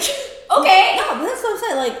 Like, okay. No, but that's what I'm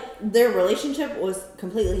saying. Like, their relationship was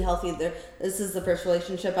completely healthy. This is the first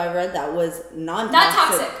relationship I read that was not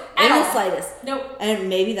toxic at in all. the slightest. Nope. And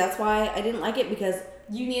maybe that's why I didn't like it, because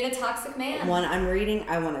you need a toxic man. When I'm reading,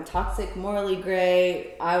 I want a toxic, morally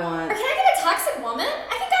gray. Or can I get a toxic woman?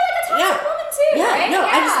 I think I like a toxic woman too. Yeah, right? no,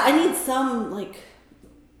 yeah. I need some like.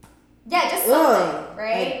 Yeah, just something,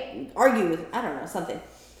 right? Argue with, I don't know, something.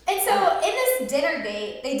 And so in this dinner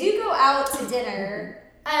date, they do go out to dinner.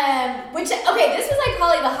 Which, okay, this was like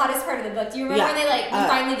probably the hottest part of the book. Do you remember when they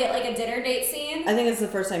finally get like a dinner date scene? I think it's the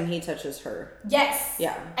first time he touches her. Yes.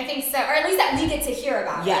 Yeah. I think so, or at least that we get to hear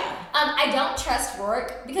about. Yeah. I don't trust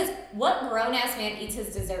Rourke because what grown ass man eats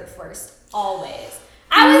his dessert first? Always.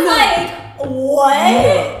 I was like,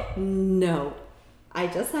 what? No. I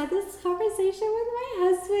just had this conversation with my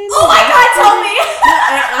husband. Oh my God, tell me.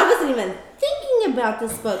 I wasn't even thinking about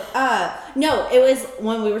this book. No, it was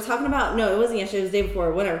when we were talking about, no, it wasn't yesterday, it was the day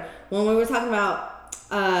before, whatever. When we were talking about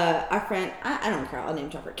our friend, I don't care, I'll name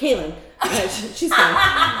drop her, Kaylin. She's fine.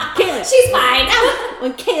 Kaylin. She's fine.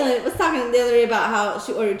 When Kaylin was talking the other day about how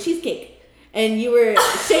she ordered cheesecake, and you were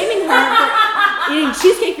shaming her for eating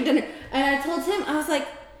cheesecake for dinner. And I told him, I was like,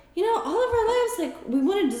 you know, all of our lives, like, we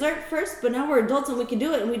wanted dessert first, but now we're adults and we can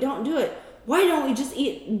do it, and we don't do it. Why don't we just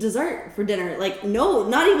eat dessert for dinner? Like, no,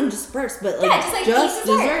 not even just first, but like, just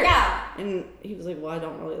dessert. Yeah. And he was like, well, I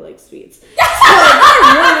don't really like sweets. So but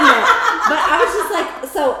I was just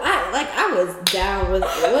like, so I was down with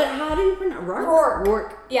what? How do you pronounce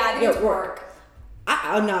Rourke? Yeah, I think it's Rourke.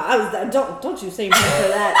 Don't you say me for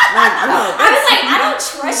that. I was like, I don't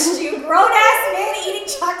trust you, grown ass man eating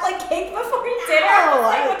chocolate cake before dinner.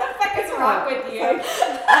 What the fuck is wrong with you?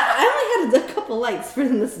 I only had a couple likes for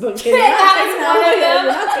this book. You're not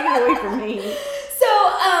taking it away from me.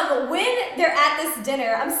 So, when they're at this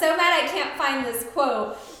dinner, I'm so mad I can't find this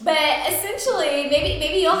quote, but essentially,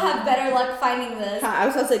 maybe you'll have better luck finding this. I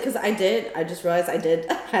was going to say, because I just realized I did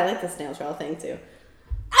highlight the snail trail thing too.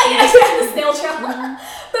 I had the snail trail.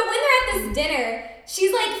 But when they're at this dinner,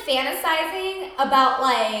 she's like fantasizing about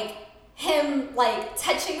like him like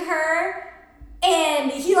touching her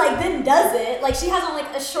And he, like, then does it. Like, she has on,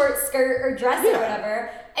 like, a short skirt or dress or whatever.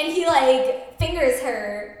 And he, like, fingers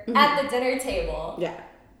her at the dinner table. Yeah.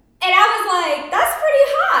 And I was like, that's pretty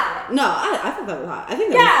hot. No, I thought that was hot. I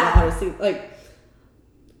think that was the hottest scene. Like,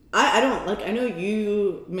 I don't, like, I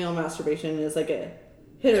know male masturbation is, like, a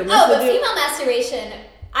hit or miss. Oh, but female masturbation,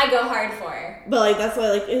 I go hard for. But, like, that's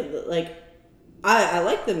why, I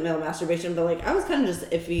like the male masturbation, but, like, I was kind of just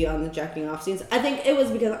iffy on the jacking off scenes. I think it was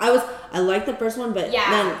because I liked the first one, but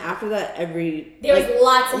then after that, there was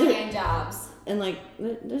lots of hand jobs. And, like,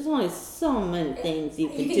 there's only so many things you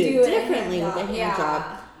can do differently with a hand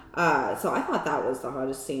job. So I thought that was the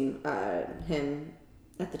hottest scene, him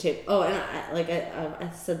at the table. Oh, and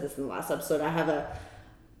I said this in the last episode, I have a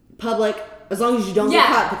public, as long as you don't get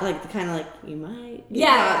caught, but, like, the kind of, like, you might get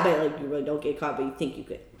caught, but, like, you really don't get caught, but you think you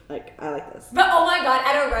could. Like, I like this. But, oh my God,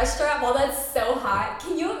 at a restaurant, while that's so hot,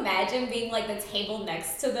 can you imagine being, like, the table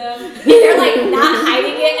next to them? And they're, like, not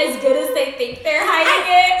hiding it as good as they think they're hiding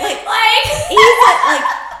it.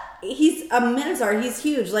 He's a Minotaur. He's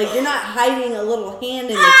huge. Like, you're not hiding a little hand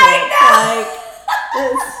in the cake.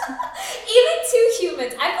 Even two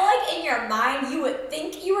humans, I feel like in your mind, you would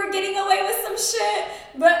think you were getting away with some shit,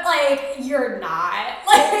 but, like, you're not.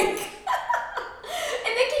 Like, and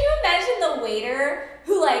then can you imagine the waiter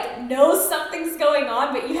who, like, knows something's going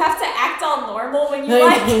on, but you have to act all normal when you,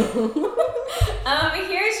 like,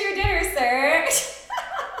 here's your dinner, sir.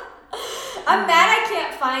 I'm mad I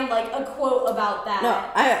can't find, like, a quote about that.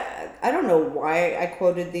 No, I don't know why I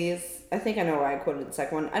quoted these. I think I know why I quoted the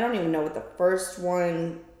second one. I don't even know what the first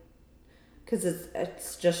one, because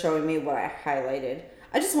it's just showing me what I highlighted.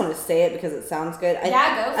 I just want to say it because it sounds good. Go for it.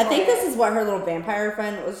 I think this is what her little vampire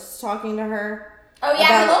friend was talking to her. Oh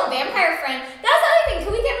yeah, her little vampire friend. That was the other thing.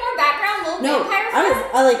 Can we get more background, vampire friend?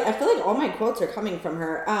 I feel like all my quotes are coming from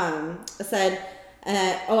her. I said,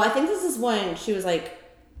 I think this is when she was like,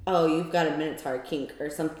 oh, you've got a Minotaur kink or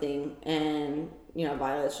something, and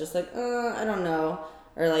Violet's just like, I don't know,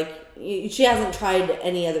 or like she hasn't tried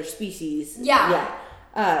any other species yet.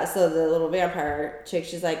 So the little vampire chick,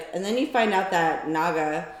 she's like, and then you find out that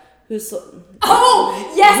Naga,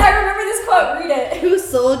 oh, yes, I remember this quote. Read it. Who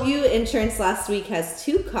sold you insurance last week has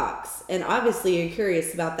 2 cocks, and obviously you're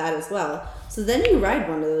curious about that as well. So then you ride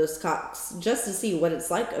one of those cocks, just to see what it's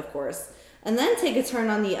like, of course, and then take a turn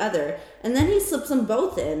on the other, and then he slips them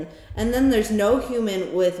both in, and then there's no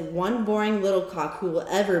human with one boring little cock who will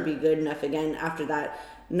ever be good enough again after that.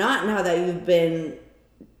 Not now that you've been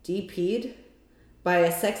DP'd by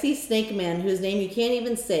a sexy snake man whose name you can't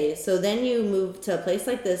even say. So then you move to a place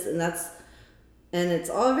like this, and it's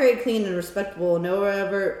all very clean and respectable. No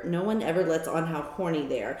one ever lets on how horny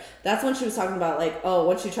they are. That's when she was talking about, like, oh,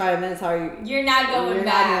 once you try a Minotaur, you're not going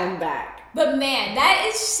back. But man, that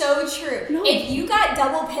is so true. No. If you got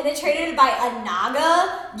double penetrated by a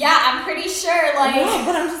Naga, I'm pretty sure, like... No,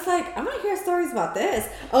 but I'm just like, I want to hear stories about this.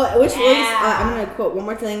 Oh, which was, I'm going to quote one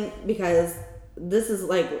more thing, because this is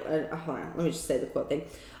like, hold on, let me just say the quote thing.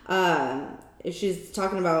 She's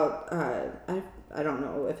talking about, I don't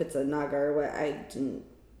know if it's a Naga or what, I didn't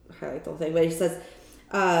highlight the whole thing, but he says,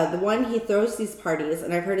 the one he throws these parties,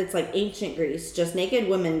 and I've heard it's like ancient Greece, just naked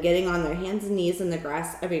women getting on their hands and knees in the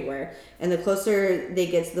grass everywhere, and the closer they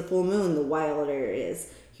get to the full moon, the wilder it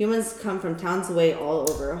is. Humans come from towns away all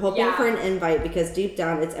over, hoping for an invite, because deep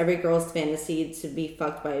down it's every girl's fantasy to be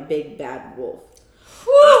fucked by a big bad wolf.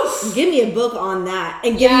 Give me a book on that,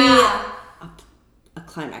 and give me a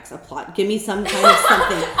climax, a plot. Give me some kind of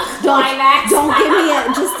something. Don't give me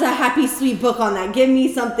just a happy, sweet book on that. Give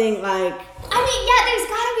me something like... there's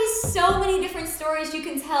gotta be so many different stories you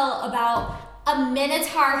can tell about a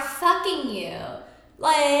Minotaur fucking you.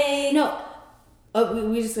 Like... No.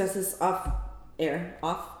 We discussed this off air.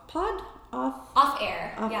 Off pod? Off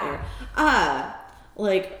air.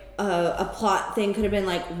 A plot thing could have been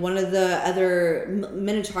like one of the other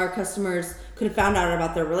Minotaur customers could have found out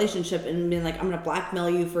about their relationship and been like, I'm going to blackmail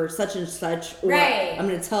you for such and such, or I'm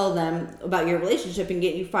going to tell them about your relationship and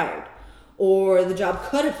get you fired. Or the job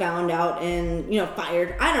could have found out and,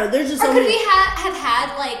 fired. I don't know. There's just so many... Or could we have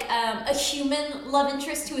had, like, a human love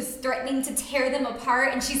interest who is threatening to tear them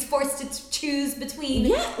apart, and she's forced to choose between,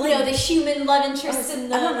 the human love interest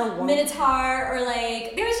and the Minotaur, or,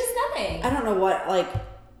 like, there was just nothing. I don't know what, like,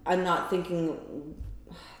 I'm not thinking...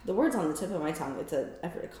 The word's on the tip of my tongue. It's a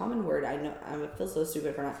common word. I know. I feel so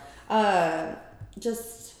stupid for not. I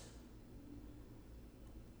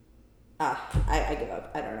give up.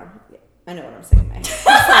 I don't know. I know what I'm saying in my head.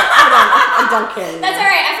 I don't care anymore. That's all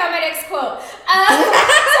right. I found my next quote.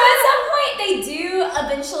 So at some point, they do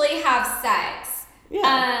eventually have sex.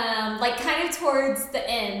 Yeah. Like kind of towards the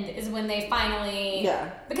end is when they finally. Yeah.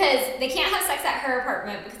 Because they can't have sex at her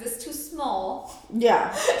apartment because it's too small.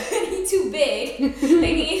 Yeah. They need too big.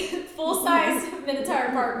 They need full-size Minotaur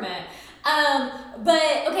apartment.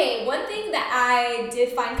 But okay, one thing that I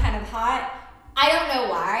did find kind of hot, I don't know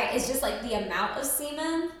why, it's just like the amount of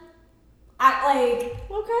semen. Okay.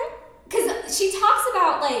 Because she talks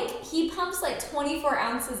about, like, he pumps, like, 24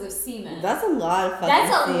 ounces of semen. That's a lot of fucking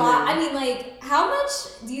That's a semen. lot. I mean, like, how much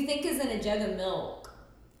do you think is in a jug of milk?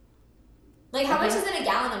 Like, how much is in a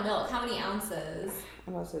gallon of milk? How many ounces?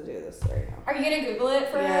 I'm about to do this right now. Are you going to Google it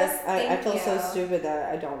for us? Yes, I feel Thank so you. stupid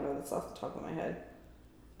that I don't know this off the top of my head.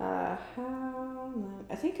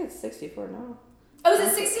 I think it's 64 now. Oh,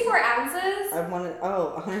 is it 64 ounces?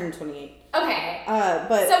 128. Okay.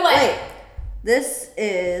 But so what? Wait, this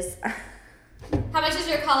is How much is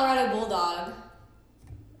your Colorado Bulldog?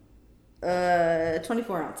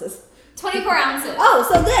 24 ounces. 24 ounces. Oh,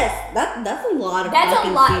 so that's a lot of That's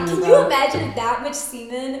fucking a lot. semen, Can bro. you imagine if that much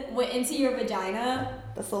semen went into your vagina?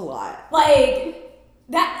 That's a lot. Like,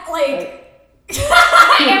 that, like...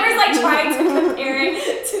 Amber's like trying to compare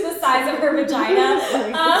it to the size of her vagina.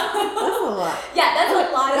 That's a lot. Yeah, that's a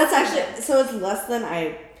lot of That's semen. actually, so it's less than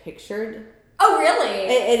I pictured. Oh, really?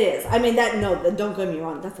 It is. I mean, don't get me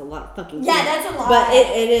wrong. That's a lot of fucking Yeah, semen. that's a lot. But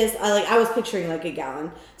it is, I was picturing like a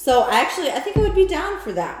gallon. So I think I would be down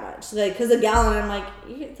for that much. Like, because a gallon, I'm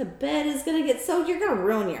like, the bed is going to get soaked. You're going to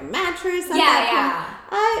ruin your mattress. Yeah.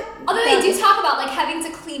 Although they do do talk about, like, having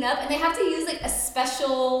to clean up, and they have to use, like, a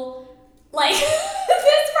special... Like, this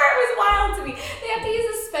part was wild to me. They have to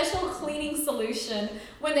use a special cleaning solution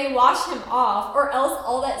when they wash him off, or else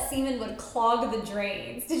all that semen would clog the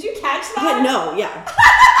drains. Did you catch that? No, yeah.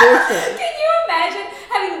 For sure. Can you imagine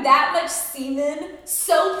having that much semen,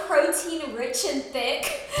 so protein rich and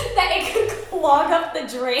thick, that it could clog up the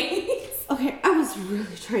drains? Okay, I was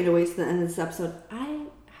really trying to waste the end of this episode. I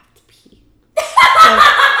have to pee.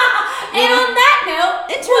 And on that note,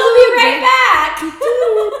 we'll be right back.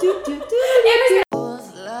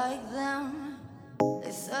 Goes like them.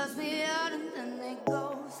 They suss me out and then they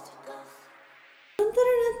ghost.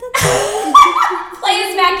 Play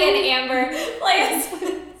us back in, Amber. Play us.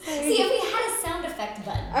 See, if we had a sound effect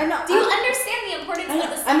button. I know. Do you understand the importance of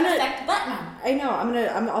the sound effect button? I know.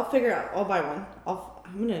 I'll figure out. I'll buy one.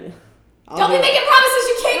 Don't be making promises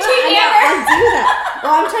you can't keep, Amber. I'll do that.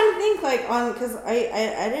 Well, I'm trying to think because I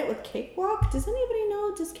edit with Cakewalk. Does anybody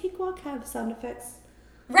know? Does Cakewalk have sound effects?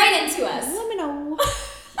 Right into us. Let me know.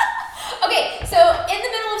 Okay, so in the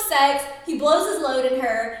middle of sex, he blows his load in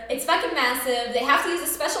her. It's fucking massive. They have to use a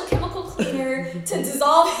special chemical cleaner to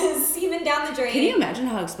dissolve his semen down the drain. Can you imagine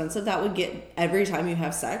how expensive that would get every time you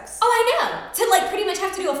have sex? Oh, I know. To like pretty much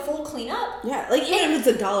have to do a full cleanup. Yeah, like even if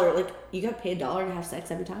it's $1, like you gotta pay $1 to have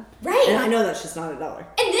sex every time. Right. And I know that's just not $1.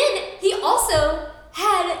 And then he also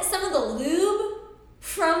had some of the lube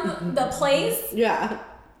from the place. Yeah.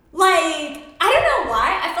 Like, I don't know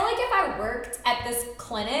why. I feel like if I worked at this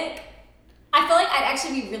clinic, I feel like I'd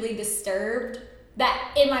actually be really disturbed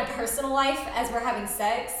that in my personal life, as we're having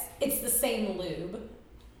sex, it's the same lube.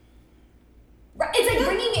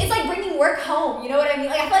 It's like bringing work home. You know what I mean?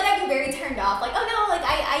 Like, I feel like I'd be very turned off. Like, oh no, like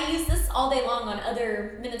I use this all day long on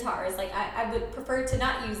other Minotaurs. Like, I would prefer to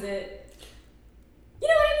not use it. You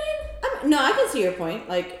know what I mean? No, I can see your point.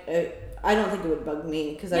 Like, I don't think it would bug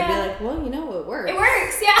me because I'd be like, well, you know, it works. It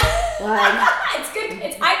works, yeah. Like, it's good.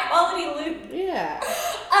 It's high quality lube. Yeah.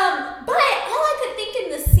 But all I could think in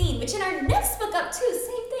this scene, which in our next book up too,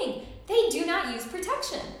 same thing. They do not use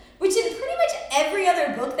protection, which in pretty much every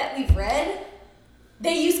other book that we've read,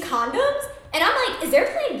 they use condoms. And I'm like, is there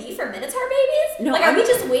plan B for Minotaur babies? No, like, are we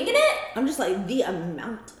just winging it? I'm just like, the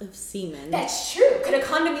amount of semen. That's true. Could a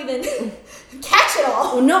condom even catch it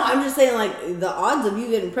all? Well, no, I'm just saying, like, the odds of you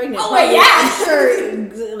getting pregnant. Oh, well, yeah. I'm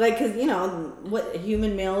sure, like, because, you know, what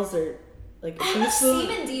human males are, like, How much teaspoon?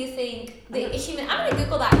 semen do you think the human... I'm going to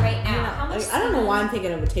Google that right now. How much I don't know semen- why I'm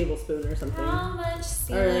thinking of a tablespoon or something. How much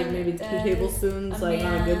semen Or, like, maybe 2 does tablespoons, like, on a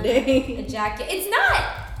man good day. ejaculate? It's not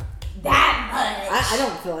that much. I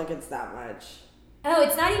don't feel like it's that much. Oh,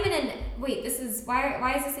 it's not even in... Wait, this is...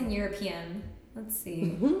 Why is this in European? Let's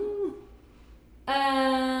see.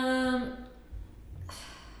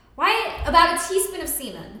 Why... About a teaspoon of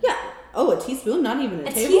semen. Yeah. Oh, a teaspoon? Not even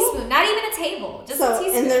a table? Teaspoon. Not even a table. Just a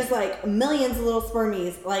teaspoon. And there's, like, millions of little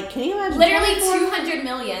spermies. Like, can you imagine? Literally 200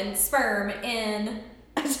 million sperm in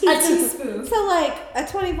a teaspoon. So, like, a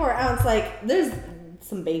 24-ounce, like, there's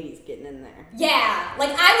some babies getting in there. Yeah.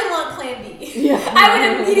 Like, I would want plan B. Yeah. I would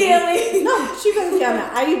immediately... No, she goes down an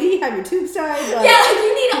IUD, have your tubes tied. Like, Yeah, like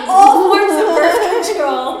you need all forms of birth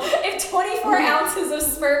control. If 24 ounces of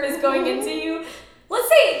sperm is going into you, let's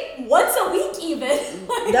say once a week even.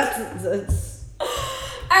 That's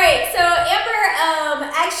all right, so Amber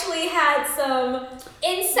actually had some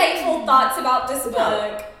insightful thoughts about this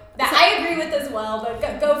book that I agree with as well, but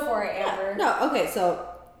go for it, Amber. No, okay, so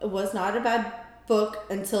it was not a bad book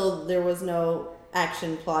until there was no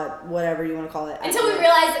action plot, whatever you want to call it. Until we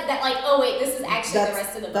realized that like, oh wait, this is actually the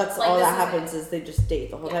rest of the book. That's like, all that happens is they just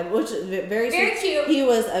date the whole time, which is very cute. He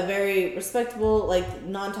was a very respectable, like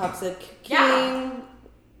non-toxic king. Yeah.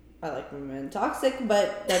 I like women toxic,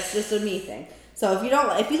 but that's just a me thing. So if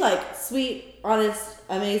you like sweet, honest,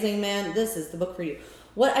 amazing man, this is the book for you.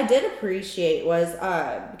 What I did appreciate was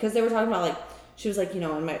because they were talking about like she was like,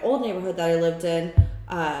 in my old neighborhood that I lived in,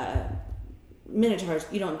 minotaurs,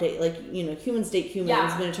 you don't date, like, humans date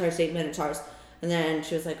humans, minotaurs date minotaurs. And then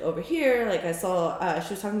she was like, over here, like I saw,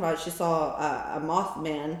 she was talking about, she saw a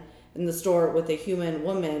Mothman in the store with a human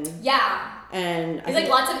woman. Yeah. And there's like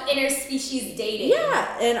lots of interspecies dating.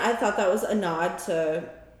 Yeah, and I thought that was a nod to,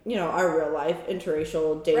 our real life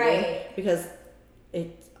interracial dating. Right. Because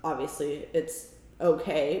it's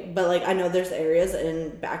okay, but like I know there's areas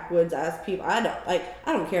in backwoods ass people. I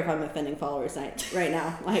don't care if I'm offending followers right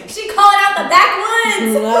now. Like she calling out the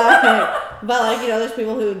backwoods. But like there's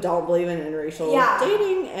people who don't believe in interracial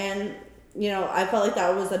dating, and I felt like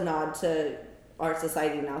that was a nod to our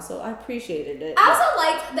society now, so I appreciated it. I also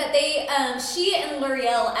liked that they, she and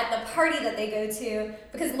L'Oreal at the party that they go to,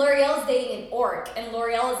 because L'Oreal's dating an orc and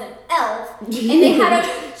L'Oreal is an elf, and they had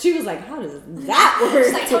a... She was like, how does that work?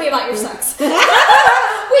 She's like, tell me about your sex. Which,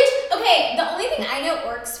 okay, the only thing I know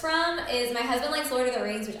orcs from is my husband likes Lord of the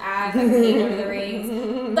Rings, which I fucking hate Lord of the Rings,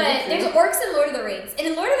 but there's orcs in Lord of the Rings, and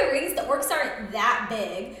in Lord of the Rings, the orcs aren't that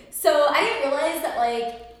big, so I didn't realize that,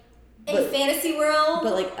 like, in fantasy world.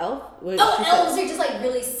 But like elf? Elves are just like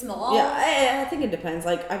really small. Yeah, I think it depends.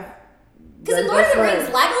 Like because in Lord of the Rings,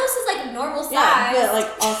 Legolas is like normal size. Yeah, but like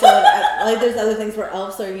also like there's other things where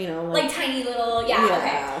elves are, like tiny little,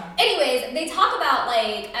 okay. Anyways, they talk about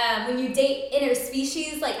like when you date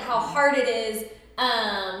interspecies, like how hard it is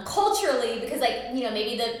culturally, because like,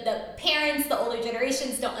 maybe the parents, the older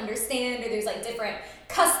generations don't understand, or there's like different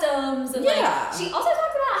customs, and like she also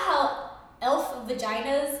talked about how elf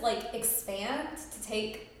vaginas like expand to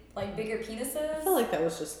take like bigger penises. I feel like that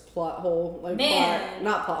was just plot hole, like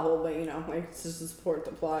not plot hole, but like it's just to support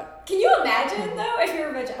the plot. Can you imagine though if you're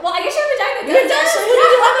a vagina? Well, I guess your vagina does actually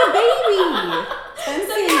have a baby.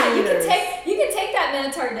 So yeah, you can take that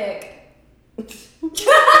minotaur dick.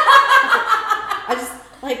 I just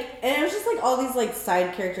like, and it was just like all these like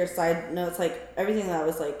side notes, like everything that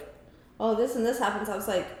was like, oh, this and this happens. I was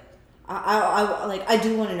like, I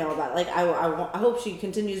do want to know about it. Like I hope she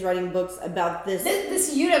continues writing books about this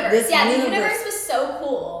universe. The universe was so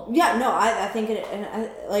cool. Yeah, no, I think it, and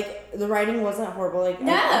like the writing wasn't horrible. Like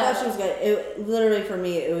no. I thought she was good. It literally for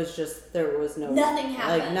me it was just there was nothing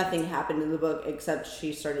happened. Like nothing happened in the book except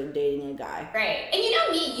she started dating a guy. Right, and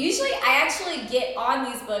me, usually I actually get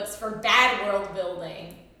on these books for bad world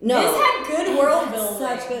building. No, this had good world building.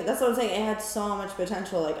 Such good. That's what I'm saying. It had so much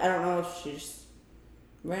potential. Like I don't know if she just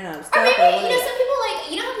ran out of stuff. Or maybe, some people like,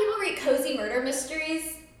 how people read cozy murder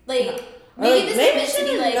mysteries? Like, maybe this is meant to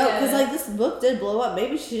be like because like this book did blow up.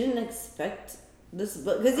 Maybe she didn't expect this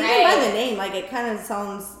book. Because even by the name, like, it kind of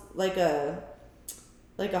sounds like a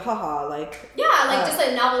haha, like... Yeah, like just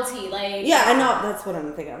a novelty, like... Yeah, I know, that's what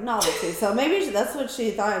I'm thinking of, novelty. So maybe that's what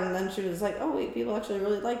she thought, and then she was like, oh wait, people actually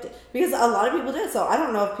really liked it. Because a lot of people did, so I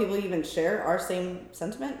don't know if people even share our same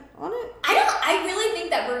sentiment on it. I really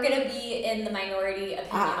think that we're going to be in the minority opinion.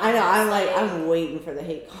 I know, I'm waiting for the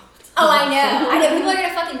hate comments. Oh, I know, people are going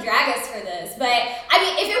to fucking drag us for this, but, I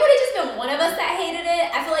mean, if it would have just been one of us that hated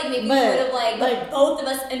it, I feel like maybe we would have, like, both of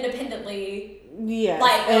us independently... Yeah,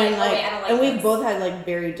 and we both had like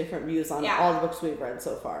very different views on all the books we've read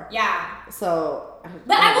so far. Yeah. So.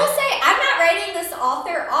 But I will say, I'm not writing this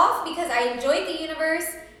author off because I enjoyed the universe.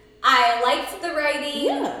 I liked the writing.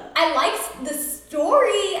 Yeah. I liked the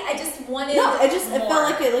story. I just wanted. No, it felt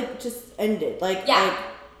like it like just ended. Like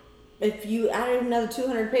if you added another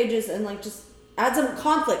 200 pages and like just. Add some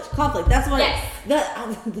conflict. That's what. Yes.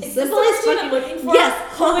 The simplest fucking. I'm looking for? Yes.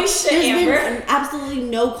 Holy shit, Amber. There's been absolutely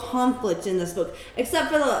no conflict in this book,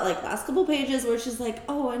 except for the like last couple pages where she's like,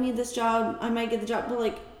 "Oh, I need this job. I might get the job," but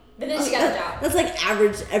like. But then she got the job. That's like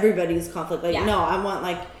average everybody's conflict. Like, no, I want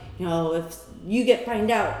like if you get found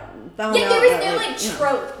out. There was no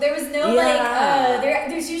trope. There was no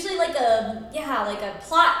there's usually like a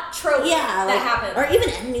plot trope that happens. Or even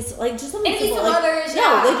enemies, like just something enemies simple. to lovers.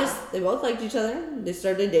 No, they both liked each other. They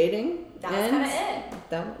started dating. That was kind of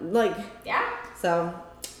it. So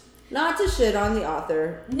Not to shit on the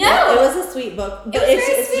author. No! It was a sweet book, but it's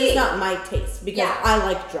just not my taste because I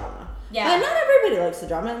like drama. Yeah. But not everybody likes the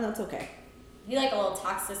drama, and that's okay. You like a little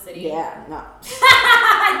toxicity. Yeah, no.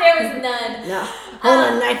 There was none. No.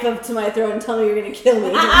 Hold a knife up to my throat and tell me you're going to kill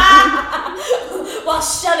me. While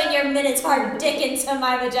shoving your minotaur dick into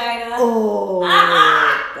my vagina. Oh.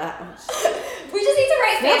 That much. We just need to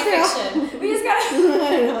write fan fiction. We just gotta.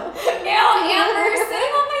 I know. Ew, Amber,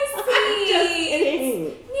 sitting on my seat. Just kidding.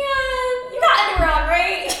 Yeah, you got underwear on,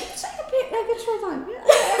 right? I got shorts on.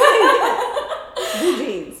 Blue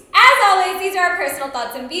jeans. As always, these are our personal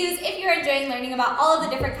thoughts and views. If you're enjoying learning about all of the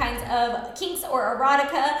different kinds of kinks or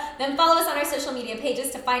erotica, then follow us on our social media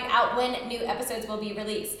pages to find out when new episodes will be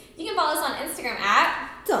released. You can follow us on Instagram at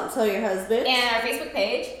Don't Tell Your Husband. and our Facebook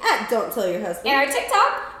page At Don't Tell Your Husband. and our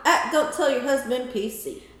TikTok. At Don't Tell Your Husband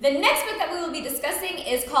PC. The next book that we will be discussing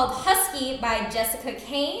is called Husky by Jessica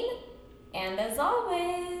Cain. And as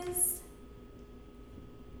always...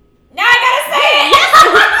 Now I gotta say it!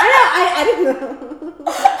 I didn't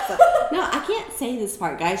know. No, I can't say this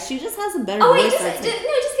part, guys. She just has a better Oh wait, voice. just give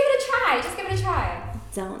it a try. Just give it a try.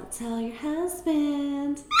 Don't tell your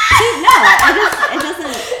husband. It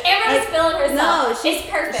doesn't. Amber was feeling herself. No, it's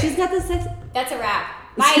perfect. She's got the sex. That's a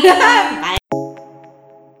wrap. Bye. Bye.